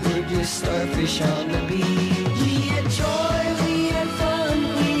reach were just starfish on the beach. We had joy, we had fun,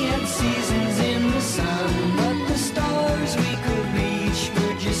 we had seasons in the sun, but the stars we could reach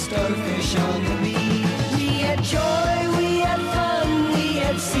were just starfish on the beach. We had joy, we had fun, we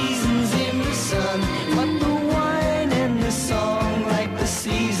had seasons in the sun, but the wine and the song, like the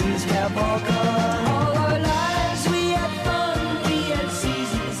seasons, have all gone. All our lives we had fun, we had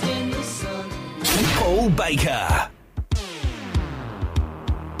seasons in the sun. Paul Baker.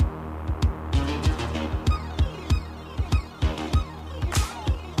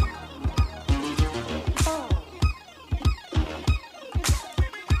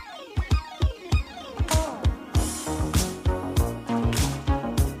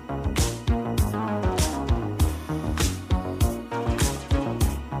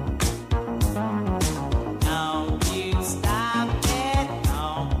 Don't you stop it,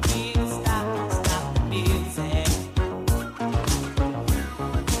 don't you stop the music.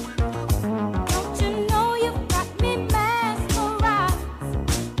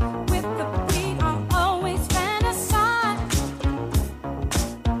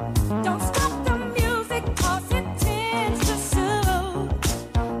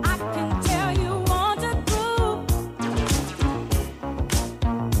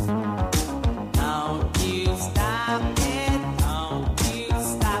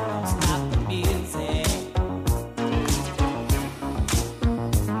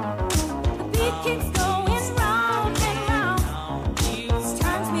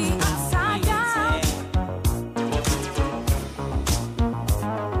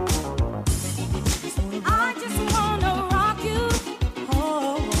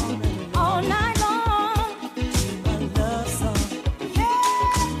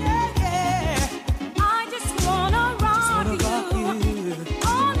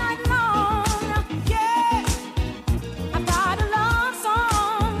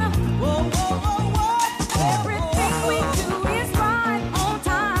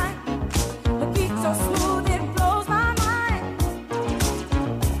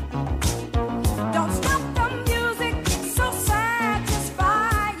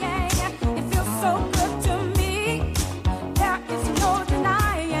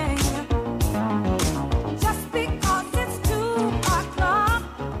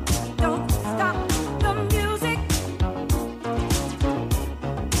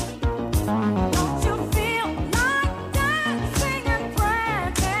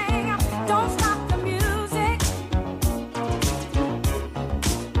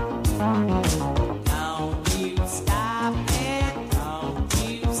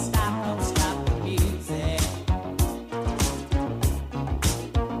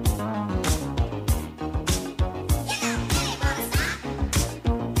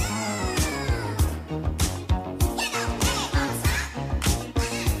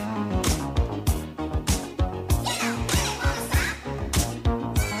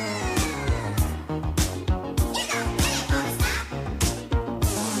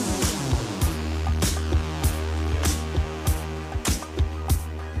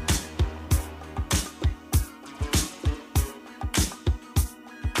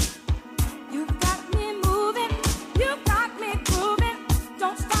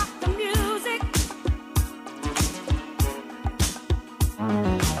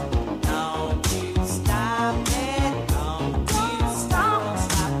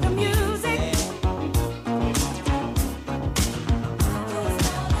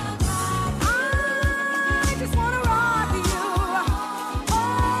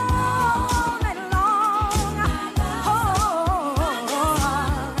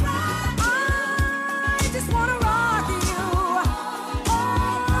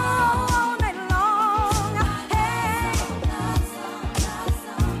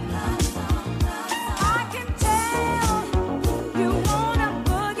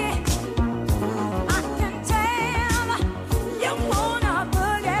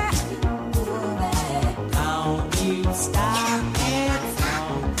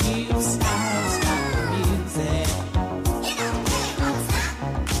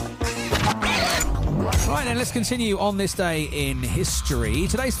 then, let's continue on this day in history.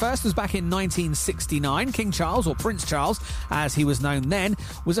 Today's first was back in 1969. King Charles, or Prince Charles, as he was known then,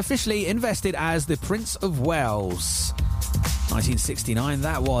 was officially invested as the Prince of Wales. 1969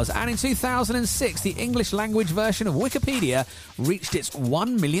 that was. And in 2006, the English language version of Wikipedia reached its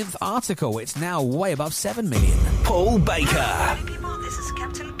 1 millionth article. It's now way above 7 million. Paul Baker. Hey people, this is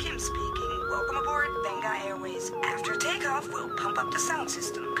Captain Kim speaking. Welcome aboard Benga Airways. After takeoff, we'll pump up the sound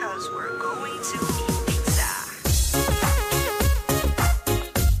system, because we're going to eat pizza.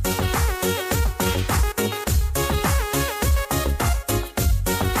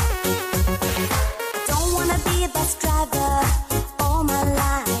 Don't wanna be a bus driver all my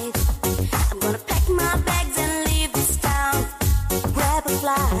life. I'm gonna pack my bags and leave this town. Grab a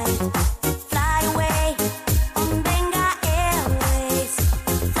flight, fly away on Benga Airways.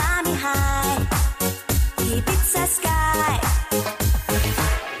 Fly me high, Ibiza sky.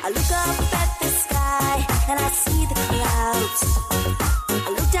 I look up at the sky and I see the clouds. I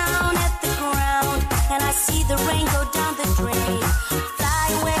look down at the ground and I see the rain go down the drain. Fly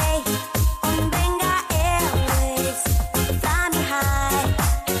away on Benga Airways. Fly me high,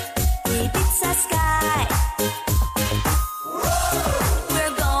 Ibiza sky.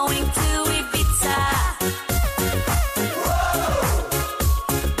 We're going to Ibiza.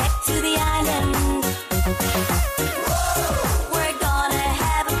 Back to the island. We're gonna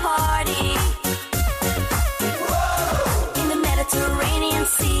have a party in the Mediterranean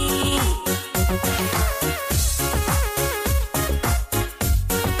Sea.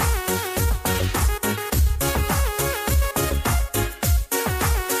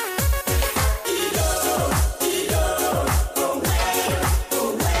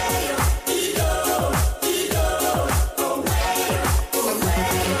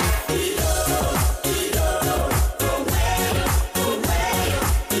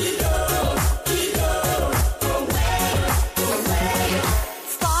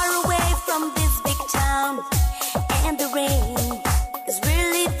 Far away from this big town and the rain. It's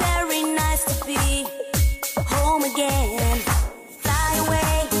really very nice to be home again. Fly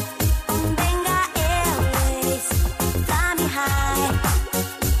away on Benga Airways. Fly me high,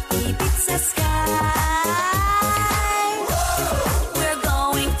 Ibiza sky. We're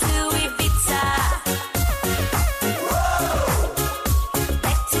going to Ibiza.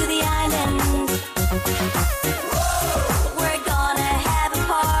 Back to the island. We're gonna have a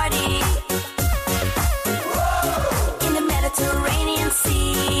party in the Mediterranean Sea.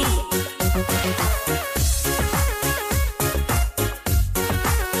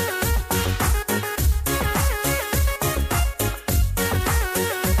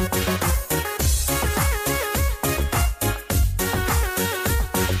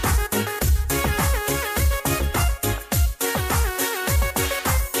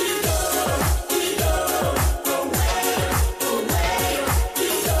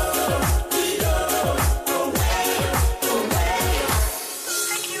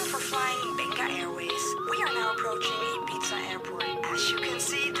 Thank you for flying Benga Airways. We are now approaching Ibiza Airport. As you can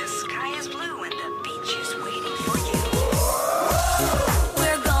see, the sky is blue and the beach is waiting for you.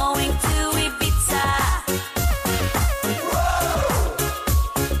 We're going to Ibiza.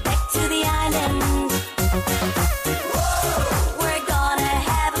 Back to the island. We're gonna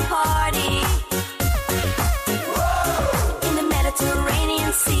have a party in the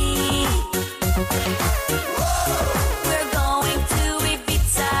Mediterranean Sea. We're going to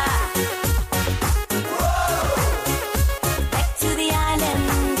Ibiza. Back to the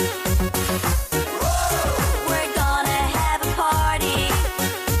island. We're gonna have a party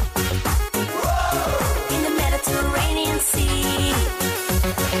in the Mediterranean Sea.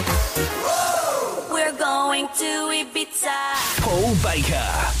 We're going to Ibiza. Paul Baker.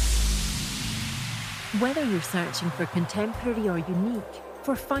 Whether you're searching for contemporary or unique,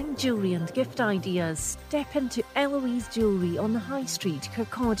 for fine jewellery and gift ideas, step into Eloise Jewellery on the High Street,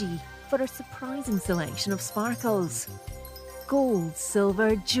 Kirkcaldy, for a surprising selection of sparkles. Gold,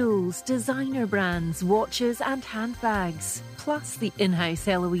 silver, jewels, designer brands, watches and handbags, plus the in-house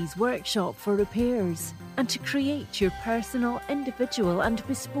Eloise workshop for repairs, and to create your personal, individual and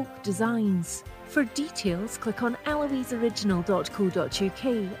bespoke designs. For details, click on eloiseoriginal.co.uk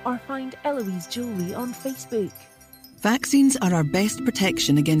or find Eloise Jewellery on Facebook. Vaccines are our best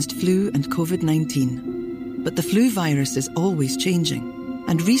protection against flu and COVID-19. But the flu virus is always changing,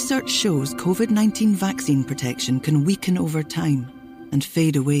 and research shows COVID-19 vaccine protection can weaken over time and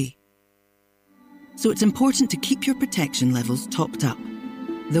fade away. So it's important to keep your protection levels topped up.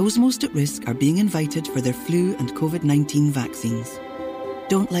 Those most at risk are being invited for their flu and COVID-19 vaccines.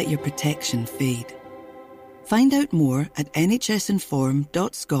 Don't let your protection fade. Find out more at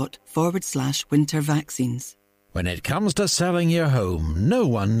nhsinform.scot/winter vaccines. When it comes to selling your home, no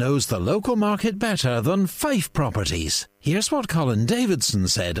one knows the local market better than Fife Properties. Here's what Colin Davidson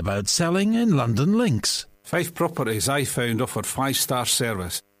said about selling in London Links. Fife Properties, I found, offered 5-star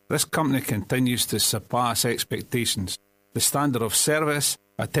service. This company continues to surpass expectations. The standard of service,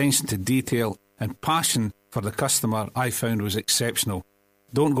 attention to detail and passion for the customer I found was exceptional.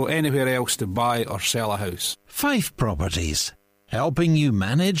 Don't go anywhere else to buy or sell a house. Fife Properties, helping you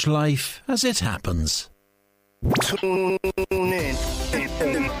manage life as it happens. Tune in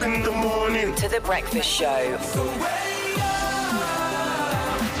the morning to The Breakfast Show.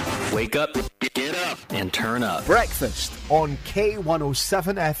 Wake up, get up, and turn up. Breakfast on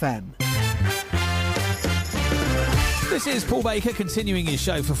K107 FM. This is Paul Baker continuing his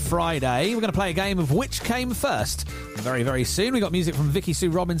show for Friday. We're going to play a game of Which Came First. Very, very soon. We got music from Vicky Sue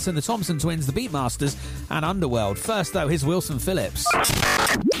Robinson, the Thompson Twins, the Beatmasters, and Underworld. First, though, here's Wilson Phillips.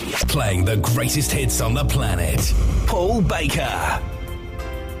 Playing the greatest hits on the planet. Paul Baker.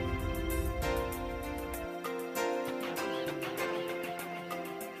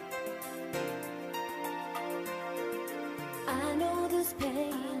 I know this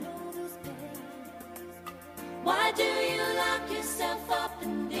pain. Why do you lock yourself up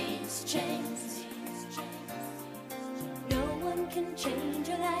in these chains? No one can change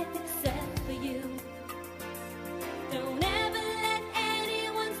your life except for you. Don't ever let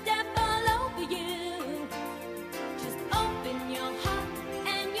anyone step all over you. Just open your heart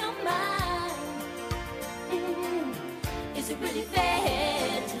and your mind. Is it really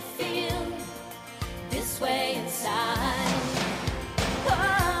fair to feel this way inside?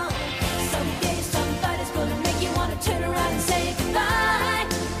 Oh, someday somebody's gonna make you wanna turn around and say goodbye.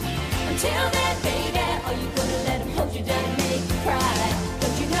 Until then, baby, are you gonna let him hold you down and make you cry?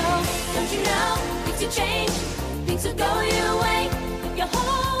 Don't you know, things will change, things will go your way. If you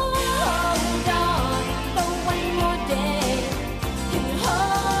hold on for one more day, if you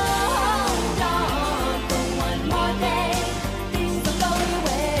hold on for one more day, things will go your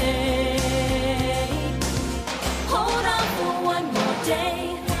way. Hold on for one more day.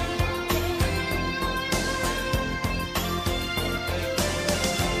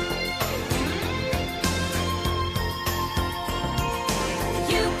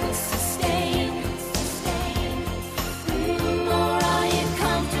 You can sustain, or are you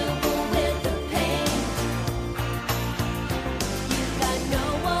comfortable with the pain? You've got no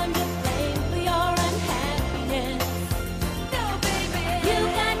one to blame for your unhappiness. No, baby, you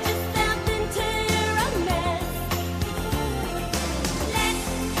got yourself into a mess. Let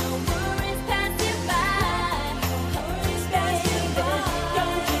your worries pass you by.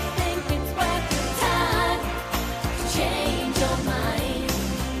 Don't you think it's worth your time to change your mind?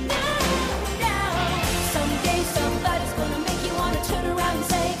 No. Someday somebody's gonna make you wanna turn around and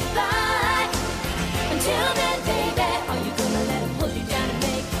say goodbye. Until then, baby, are you gonna let him hold you down and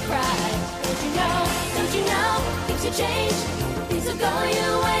make you cry? Don't you know, things will change, things will go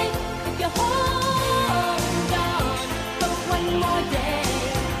your way. If you hold on for one more day,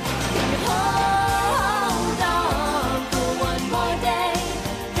 if you hold on for one more day,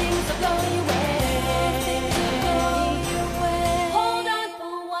 things will go your way. Hold on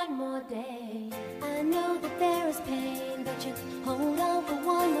for one more day. I know that there is pain, but you hold on for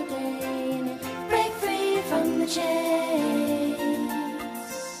one more day and you break free from the chains.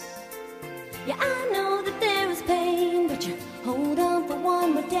 Yeah, I know that there is pain, but you hold on for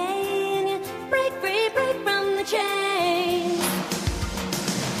one more day and you break free from the chains.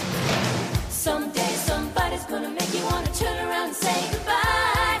 Someday somebody's gonna make you wanna turn around and say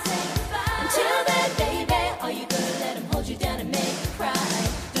goodbye. Until then, baby, are you gonna let him hold you down and make you cry?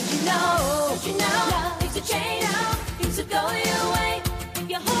 Don't you know, things will change, things will go your way. If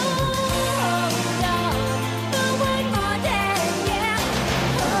you hold on for one more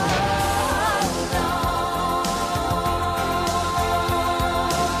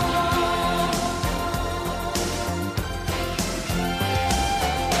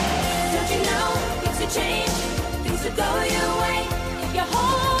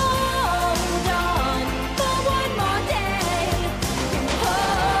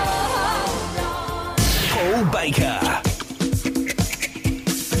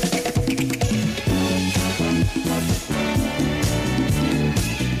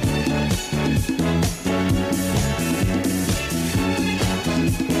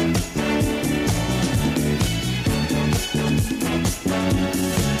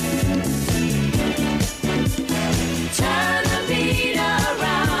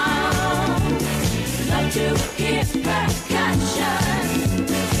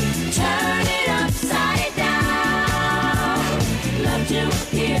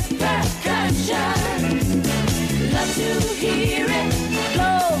hear percussion. Love to hear it.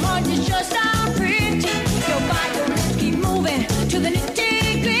 Blow horns, it sure sound pretty. Your body keep moving to the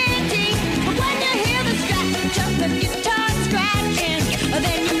nitty-gritty. But when you hear the scratch of the guitar scratching,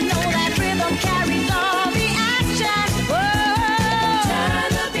 then you know that rhythm carries all the action. Whoa. Turn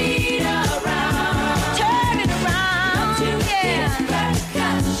the beat around. Turn it around. Love to hear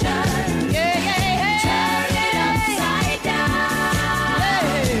percussion. Yeah, yeah, yeah. Turn it upside down.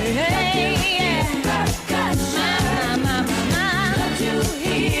 Hey, hey, yeah. Percussion. Love to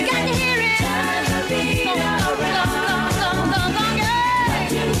hear it. Got to hear it. Turn the beat around. Love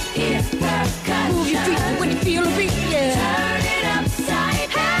to hear percussion. Move your feet when you feel the beat, yeah. Turn it upside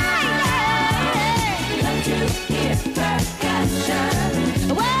down. Love to hear percussion.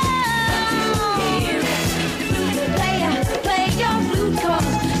 Whoa. Love to hear it. Flute player, play your flute, 'cause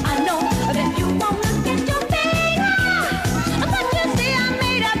I know that you wanna get your finger. But you see, I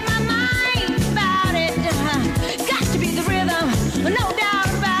made up my mind about it. Got to be the rhythm, no doubt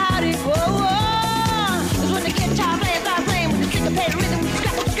about it. Whoa, whoa. 'Cause when the guitar player starts playing with the syncopated rhythm,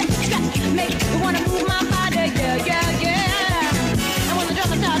 scratch, scratch, scratch, make me wanna move my body, yeah, yeah, yeah. And when the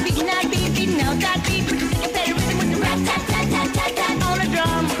drummer starts beating that beat, beating out that beat with the syncopated rhythm, with the rat tat tat tat tat tat on the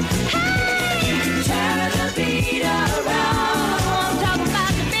drum. Hey, turn the beat around. I'm talking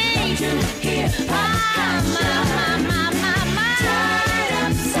about the beat. To hear percussion. Turn it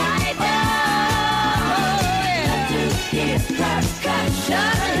upside down. Love to hear percussion.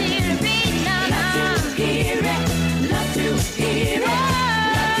 Love to hear the beat now. Love to hear it. Love to hear it.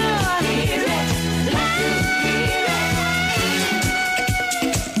 Love to hear it. Love to hear it.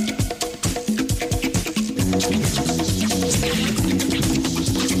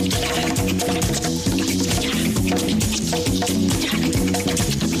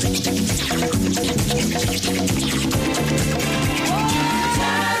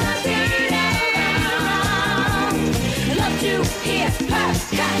 Love to hear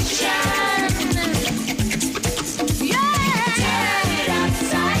percussion. Yeah. Turn it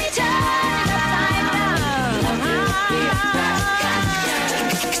upside down. Love to hear percussion.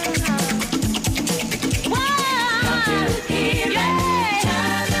 Whoa. Love to hear it.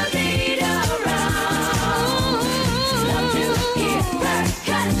 Turn the beat around. Love to hear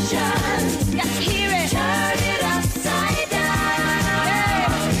percussion. Got to hear it. Turn it upside down.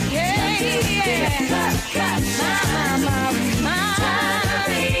 Yeah, yeah, yeah. Percussion. Turn the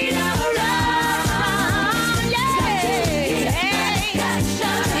beat around. Yeah,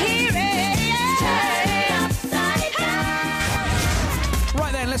 percussion. Hear it. Turn it upside down.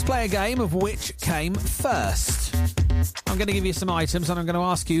 Right then, let's play a game of which came first. I'm going to give you some items and I'm going to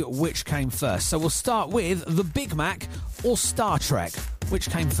ask you which came first. So we'll start with the Big Mac or Star Trek. Which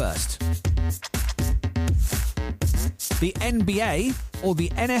came first? The NBA or the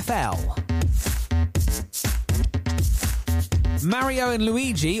NFL? Mario and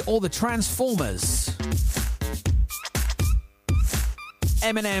Luigi or the Transformers?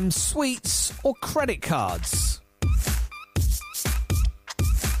 M&M sweets or credit cards?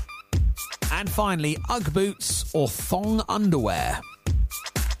 And finally, Ugg boots or thong underwear?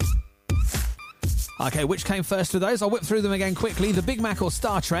 Okay, which came first with those? I'll whip through them again quickly. The Big Mac or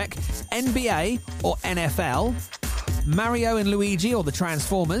Star Trek? NBA or NFL? Mario and Luigi or the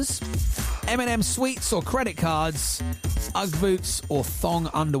Transformers? M&M sweets or credit cards? Ugg boots or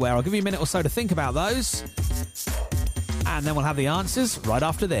thong underwear? I'll give you a minute or so to think about those. And then we'll have the answers right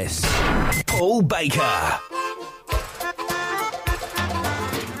after this. Paul Baker.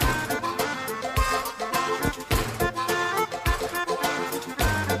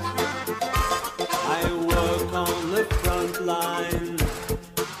 I work on the front line.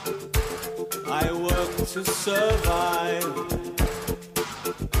 I work to survive.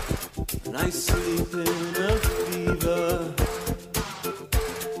 And I sleep in a fever.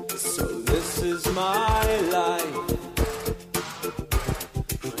 So this is my life.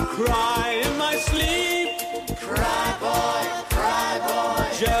 I cry in my sleep. Cry boy,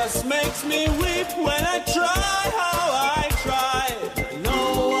 just makes me weep when I try how I try. I know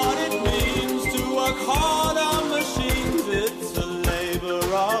what it means to work hard on machines. It's a labor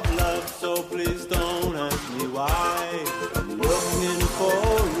of love, so please don't ask me why. I'm looking for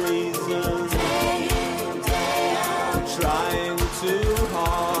reasons. Day in, day out. Trying too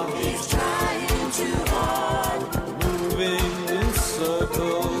hard. He's trying too hard. Moving in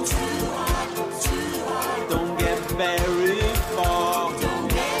circles. Too hard. Don't get very far.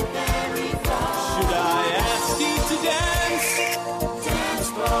 Should I ask you today?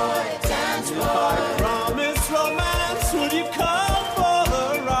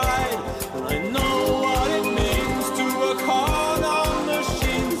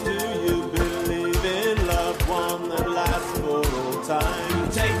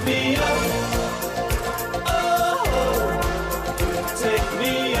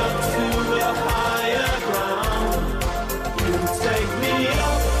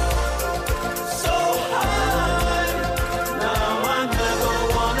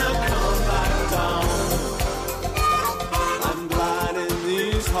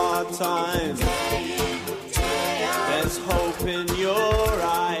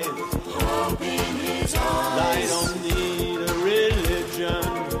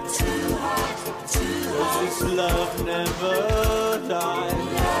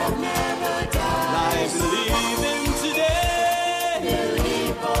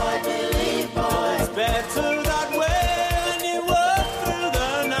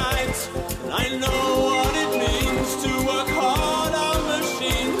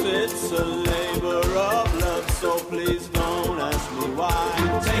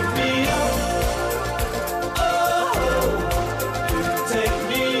 take me up. Oh, you take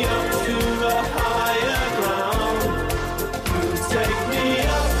me up to a higher ground. You take me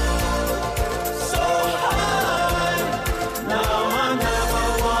up so high. Now I never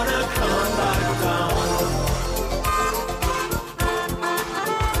wanna come back down.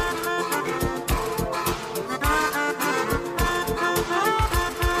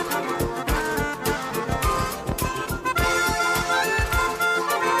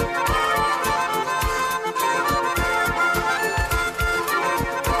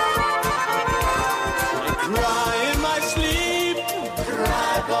 Cry in my sleep,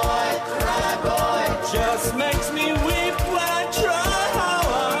 cry boy, just makes me weep when I try how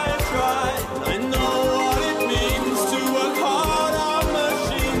I try. I know what it means to work hard on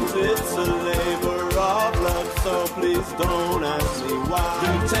machines. It's a labor of love, so please don't ask me why.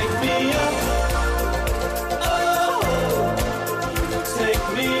 You take me up, oh, you take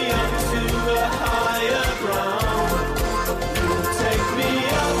me up to a higher ground. You take me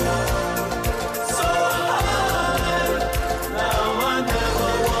up so high, now I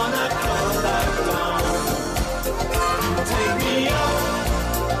never wanna come back down. You take me up,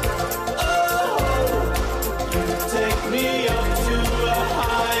 oh, you take me up to a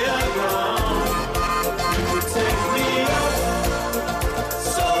higher ground. You take me up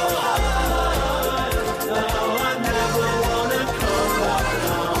so high, now I never wanna come back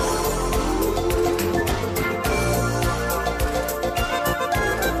down.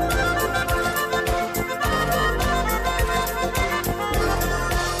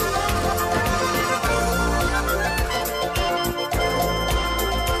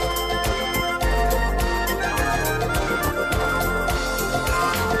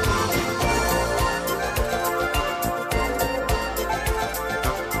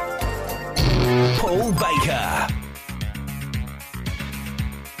 Paul Baker.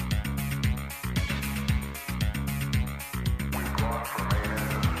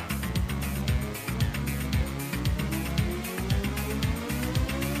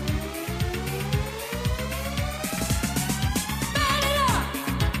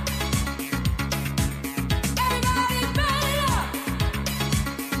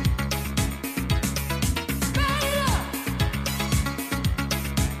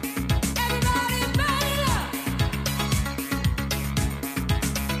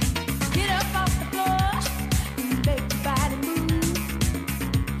 Get up off the floor and make your body move.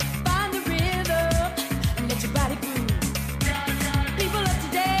 Find the rhythm and let your body groove. People of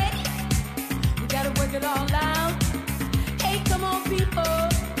today, we gotta work it all out. Hey, come on, people.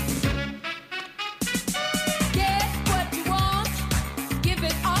 Get what you want, give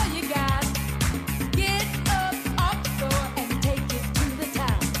it all you got. Get up off the floor and take it to the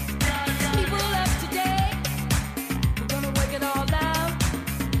top. People of today, we're gonna work it all out.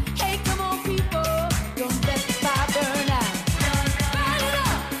 Hey, come on, people, don't let the fire burn out. Burn it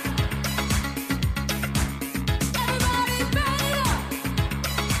up. Everybody burn it up.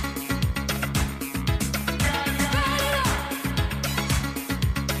 Burn it up.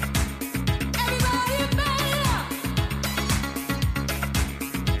 Everybody burn it up.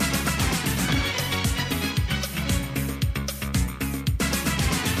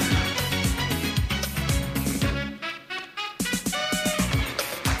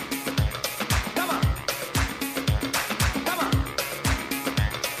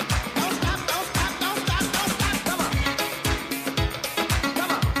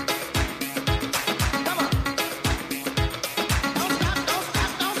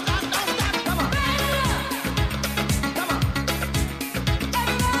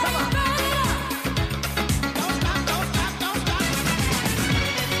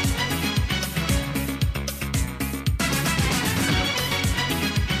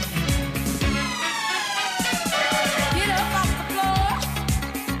 Get up off the floor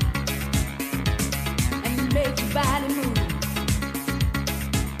and make your body move.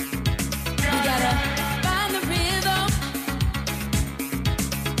 You gotta find the rhythm,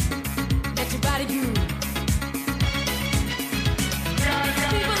 let your body groove.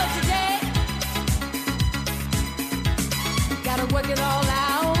 People of today, gotta work it all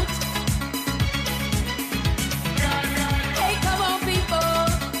out. Hey, come on, people.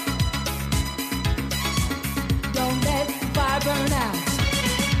 Don't let the fire burn out.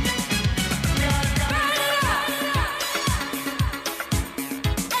 Burn it up.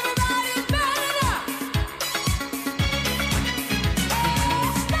 Everybody burn it up. Hey,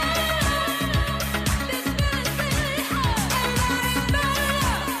 stand up.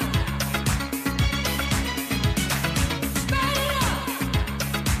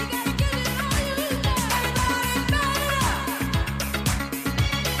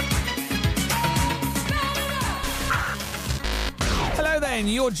 Ben,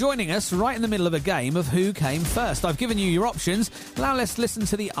 you're joining us right in the middle of a game of Who Came First. I've given you your options. Now let's listen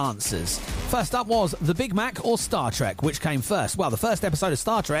to the answers. First up was The Big Mac or Star Trek. Which came first? Well, the first episode of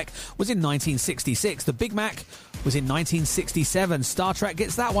Star Trek was in 1966. The Big Mac was in 1967. Star Trek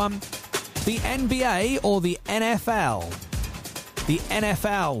gets that one. The NBA or the NFL? The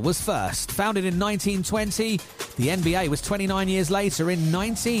NFL was first. Founded in 1920, the NBA was 29 years later in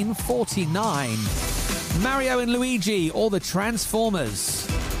 1949. Mario and Luigi or the Transformers?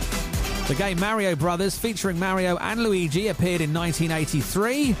 The game Mario Brothers, featuring Mario and Luigi, appeared in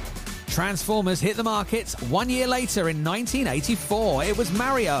 1983. Transformers hit the market 1 year later in 1984. It was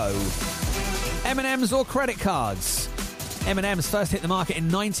Mario. M&M's or credit cards? M&M's first hit the market in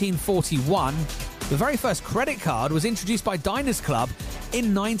 1941. The very first credit card was introduced by Diners Club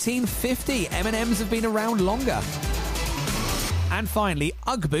in 1950. M&M's have been around longer. And finally,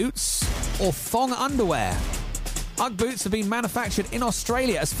 Ugg boots or thong underwear? Ugg boots have been manufactured in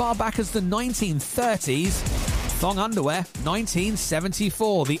Australia as far back as the 1930s. Thong underwear,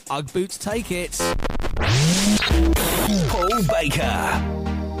 1974. The Ugg boots take it. Paul Baker.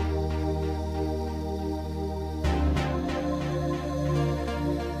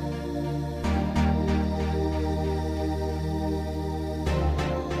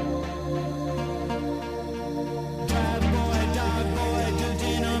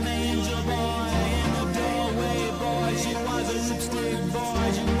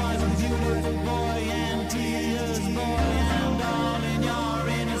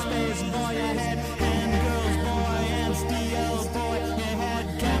 Boy, and girls, boy, and steals, boy, you had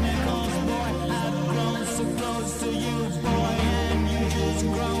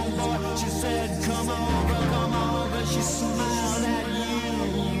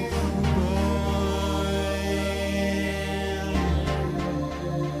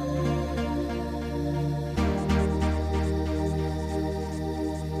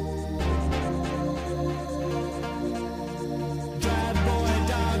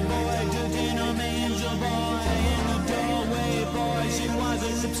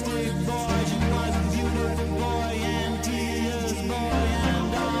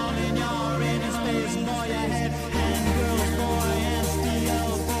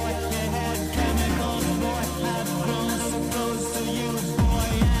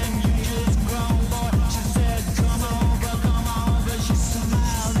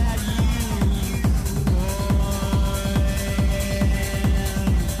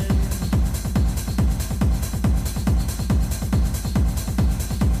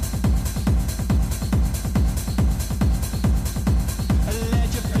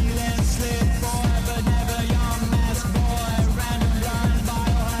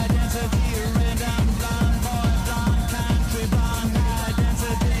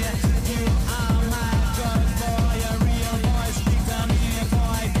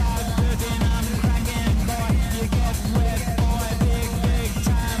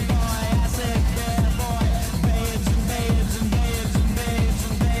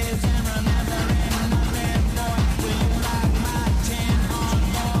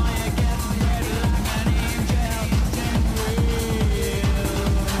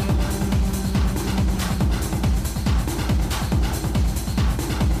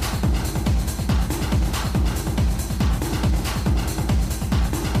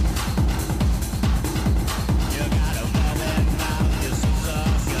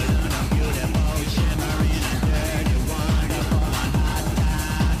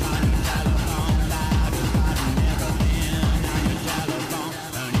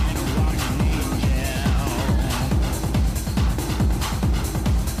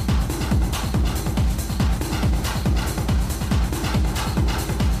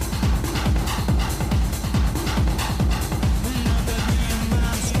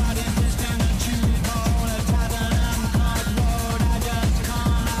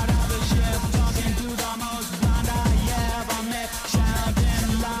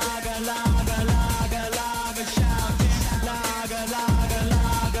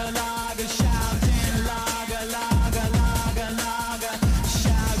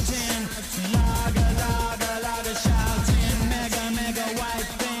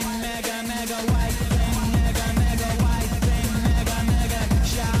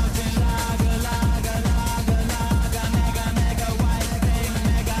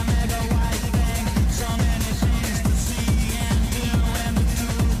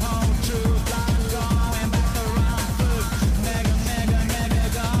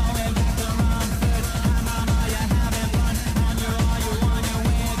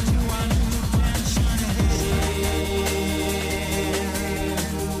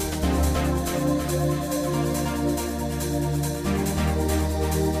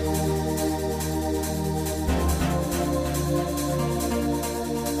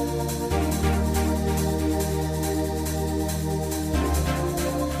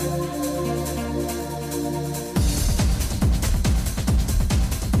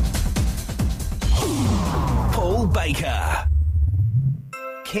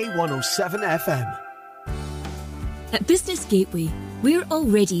K107 FM. At Business Gateway, we're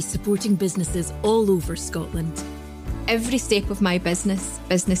already supporting businesses all over Scotland. Every step of my business,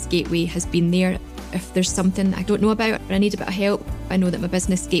 Business Gateway has been there. If there's something I don't know about or I need a bit of help, I know that my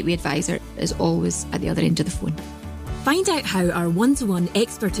Business Gateway advisor is always at the other end of the phone. Find out how our one-to-one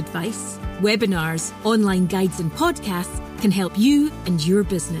expert advice, webinars, online guides and podcasts can help you and your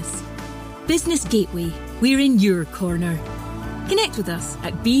business. Business Gateway, we're in your corner. Connect with us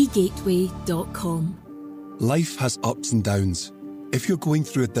at bgateway.com. Life has ups and downs. If you're going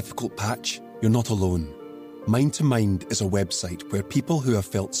through a difficult patch, you're not alone. Mind to Mind is a website where people who have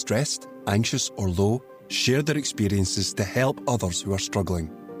felt stressed, anxious or low share their experiences to help others who are struggling.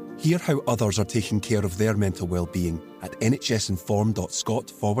 Hear how others are taking care of their mental well-being at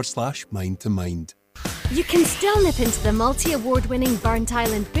nhsinform.scot/mind to mind. You can still nip into the multi-award-winning Burnt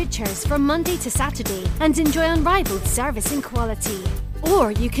Island Butchers from Monday to Saturday and enjoy unrivaled service and quality.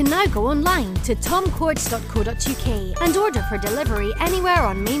 Or you can now go online to tomcourts.co.uk and order for delivery anywhere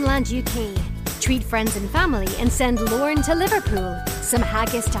on mainland UK. Treat friends and family and send Lauren to Liverpool, some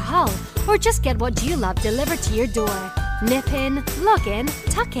haggis to Hull, or just get what you love delivered to your door. Nip in, log in,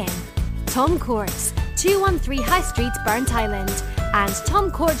 tuck in. Tom Courts, 213 High Street, Burnt Island, and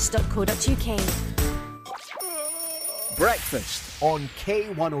tomcourts.co.uk. Breakfast on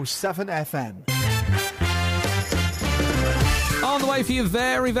K107 FM. On the way for you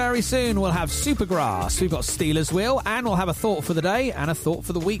very, very soon, we'll have Supergrass. We've got Steelers Wheel, and we'll have a thought for the day and a thought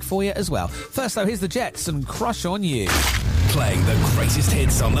for the week for you as well. First, though, here's the Jets and Crush on You. Playing the greatest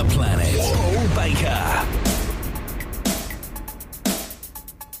hits on the planet. Paul Baker.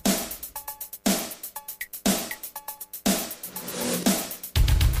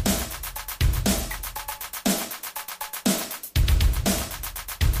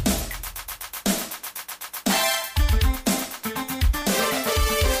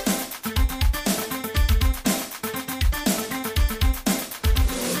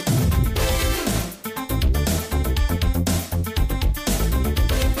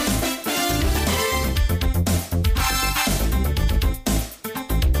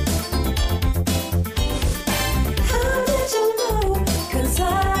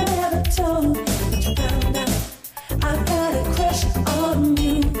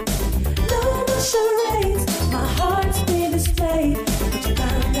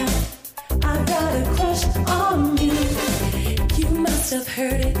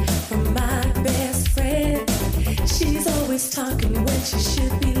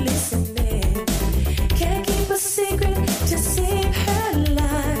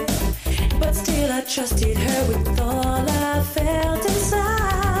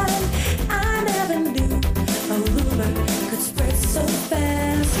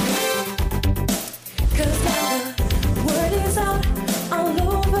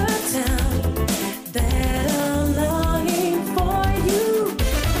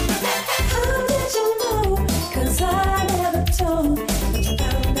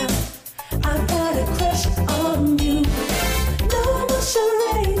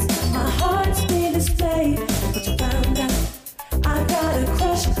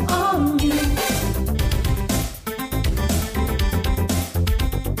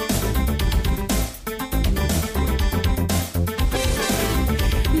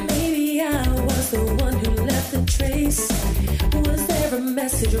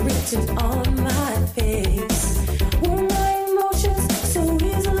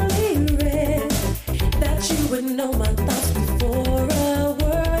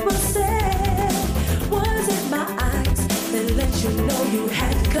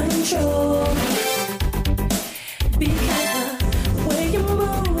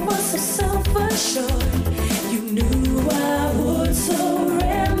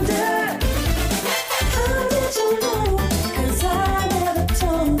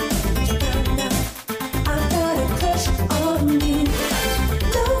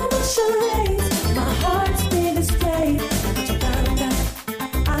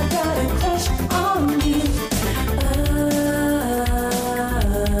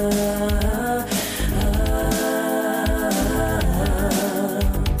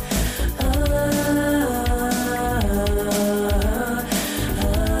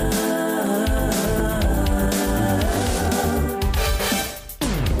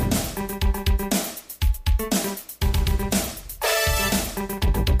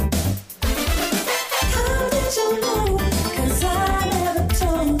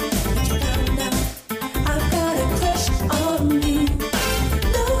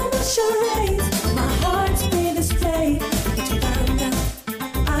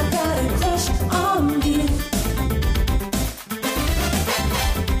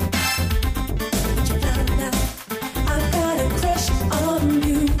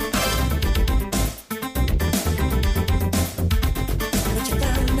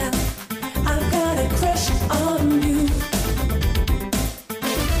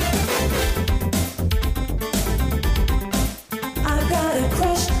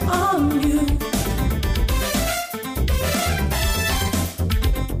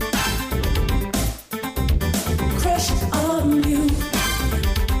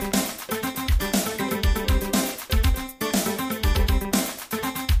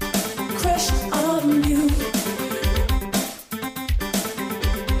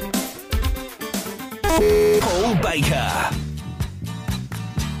 Baker.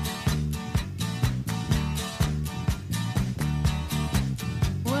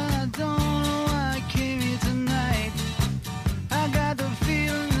 Well, I don't know why I came here tonight. I got the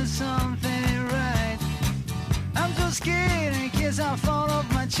feeling that something ain't right. I'm so scared in case I fall off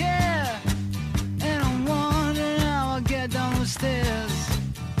my chair. And I'm wondering how I'll get down the stairs.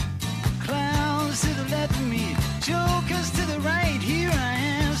 Clowns to the left of me, jokers to the right. Here I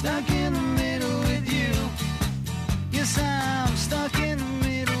am, stuck in the middle with you. Yes, I'm stuck in the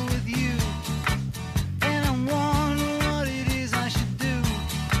middle with you. And I'm wondering what it is I should do.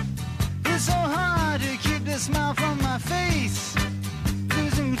 It's so hard to keep the smile from my face.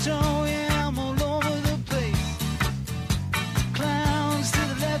 Losing control, yeah, I'm all over the place. Clowns to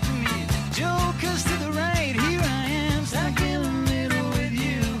the left of me, jokers to the right. Here I am, stuck in the middle with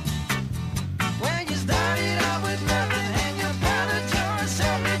you. When you started out with nothing and you found that you're a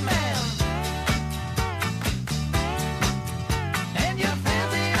self-made man. And your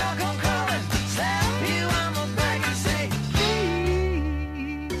family all come calling, slap you on the back and say,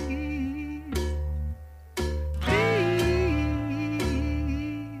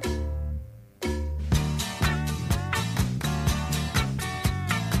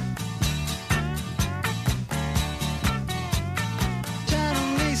 try to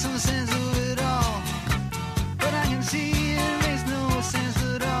make some sense of it all, but I can see it makes no sense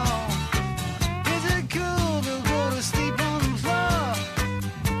at all. Is it cool to go to sleep on the floor?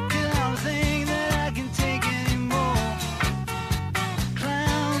 'Cause I don't think that I can take anymore.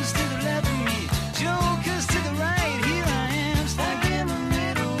 Clowns to the left of me, jokers to the right. Here I am, stuck in the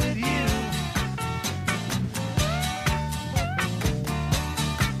middle with you.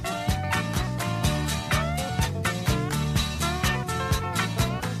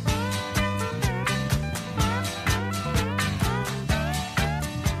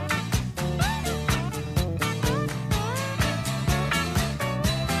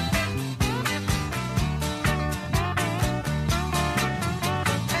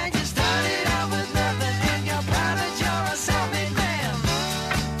 And you started out with nothing and you're proud that you're a self-made man.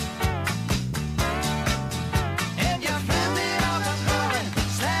 And your family all come calling,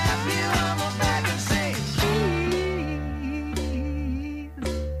 slap you on the back and say,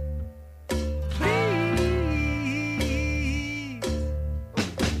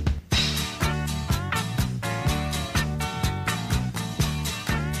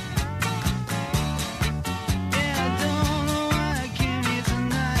 yeah, I don't know why I came here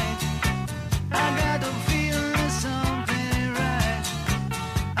tonight. I got the feeling that something ain't right.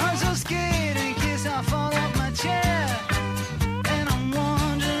 I'm so scared in case I fall off my chair. And I'm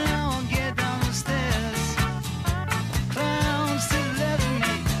wondering how I'll get down the stairs. Clowns to the left of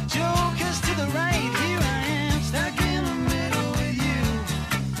me, jokers to the right. Here I am, stuck in the middle with you.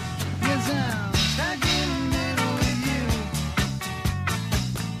 Yes, I'm stuck in the middle with you.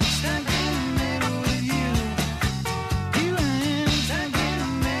 Stuck in the middle with you. Here I am, stuck in the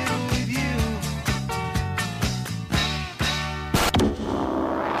middle with you.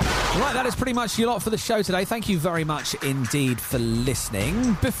 Right, that is pretty much your lot for the show today. Thank you very much indeed for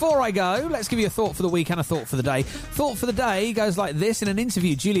listening. Before I go, let's give you a thought for the week and a thought for the day. Thought for the day goes like this. In an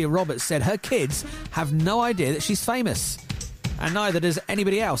interview, Julia Roberts said her kids have no idea that she's famous. And neither does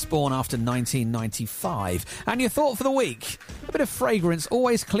anybody else born after 1995. And your thought for the week, a bit of fragrance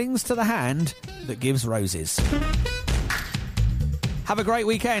always clings to the hand that gives roses. Have a great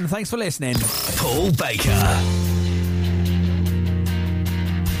weekend. Thanks for listening. Paul Baker.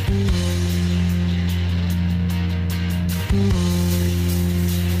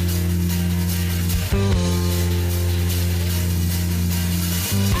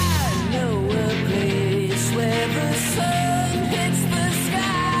 I know a place where the sun hits the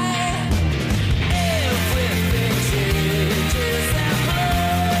sky. Everything changes and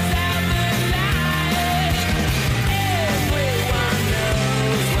blows out the night. Everyone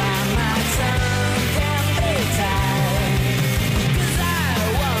knows why my tongue can be tied.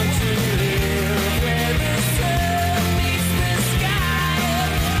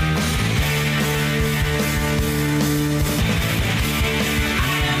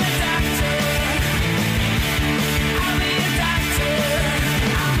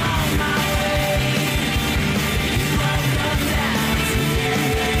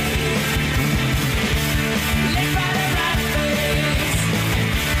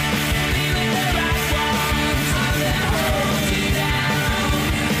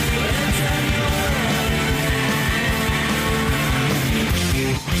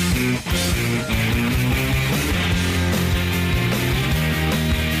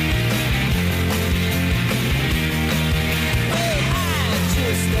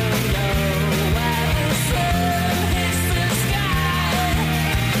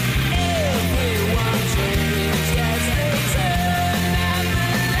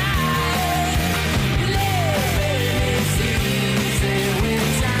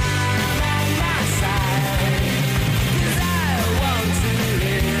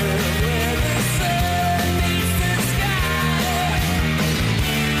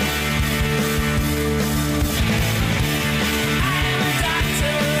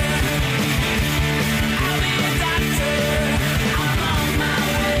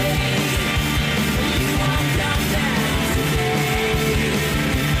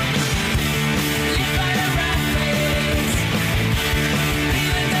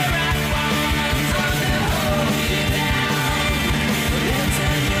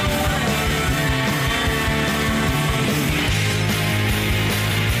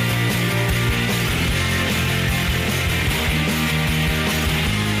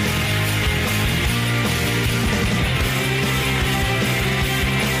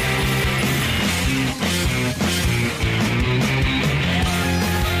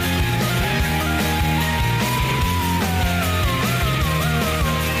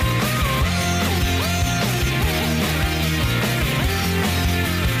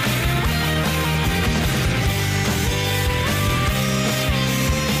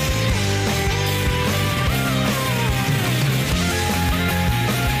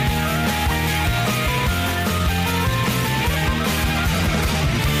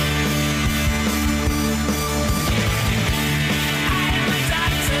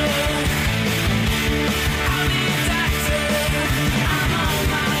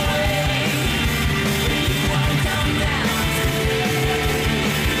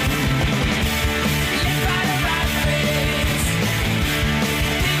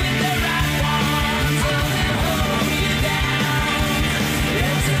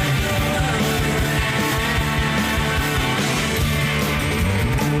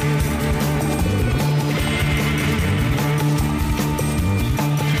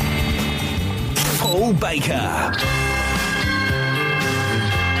 Paul Baker.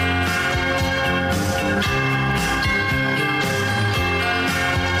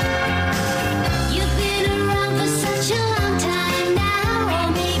 You've been around for such a long time now,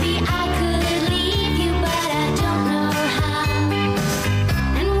 or maybe I could leave you, but I don't know how.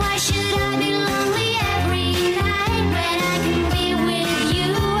 And why should I be lonely every night when I can be with you?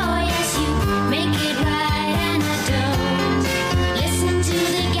 Oh yes, you make it right, and I don't listen to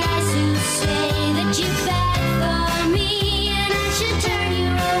the guys who say that you're bad for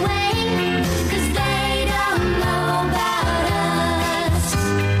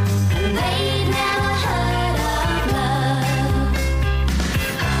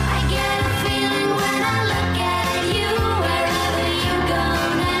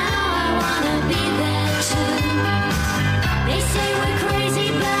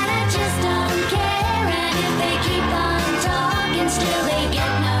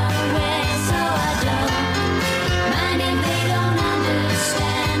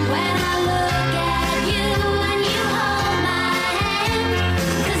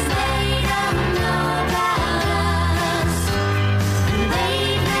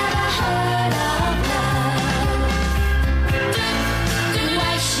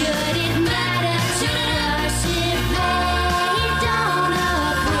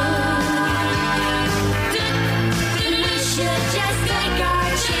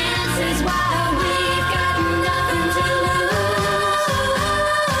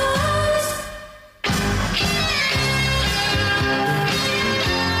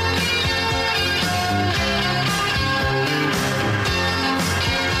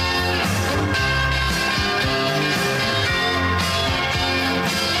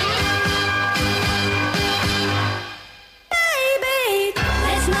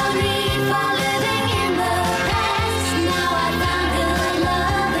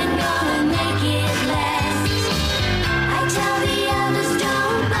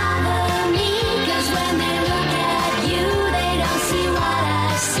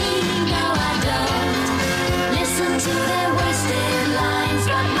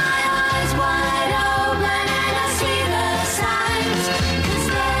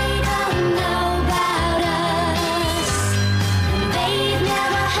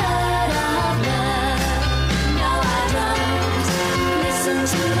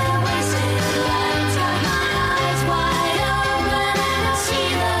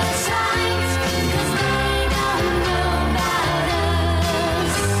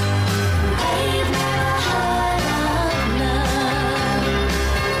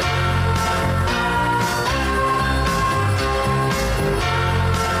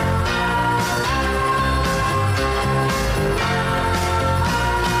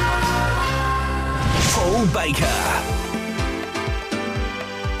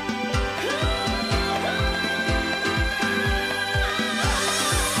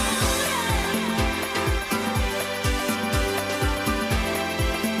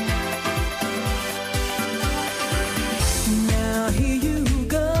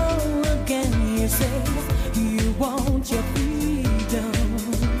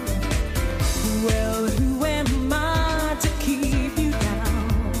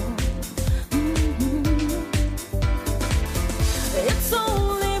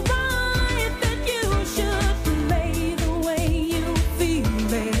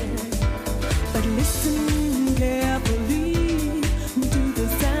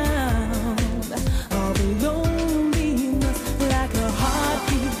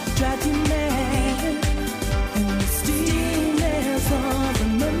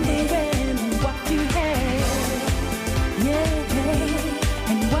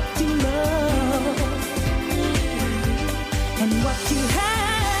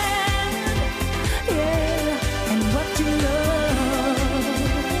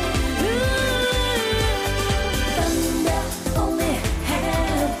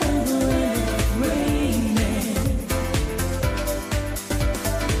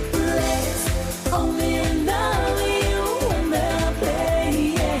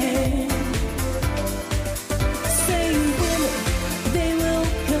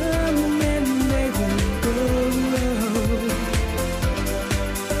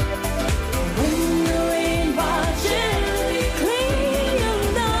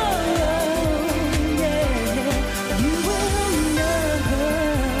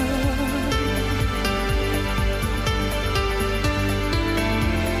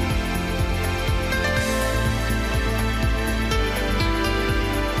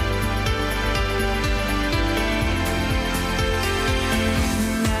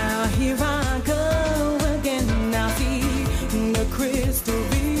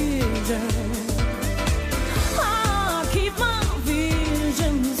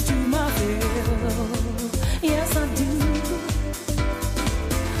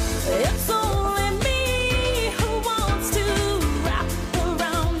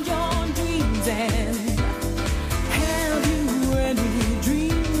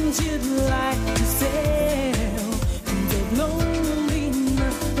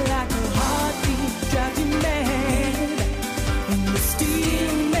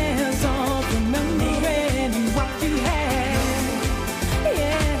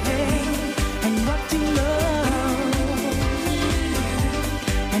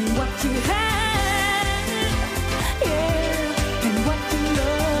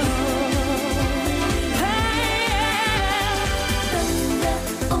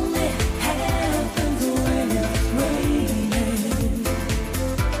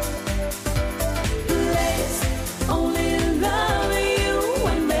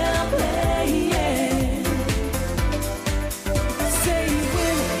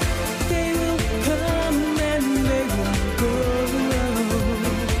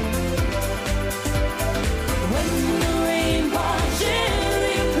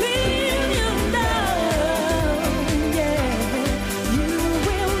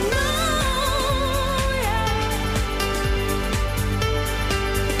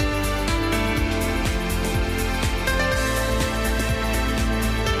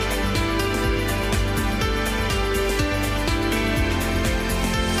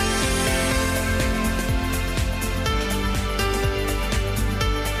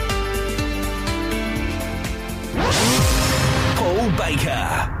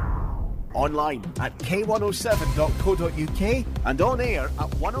online at k107.co.uk and on air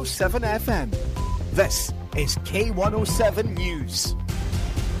at 107 FM. This is K107 News.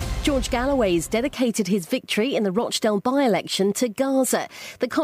 George Galloway's dedicated his victory in the Rochdale by-election to Gaza. The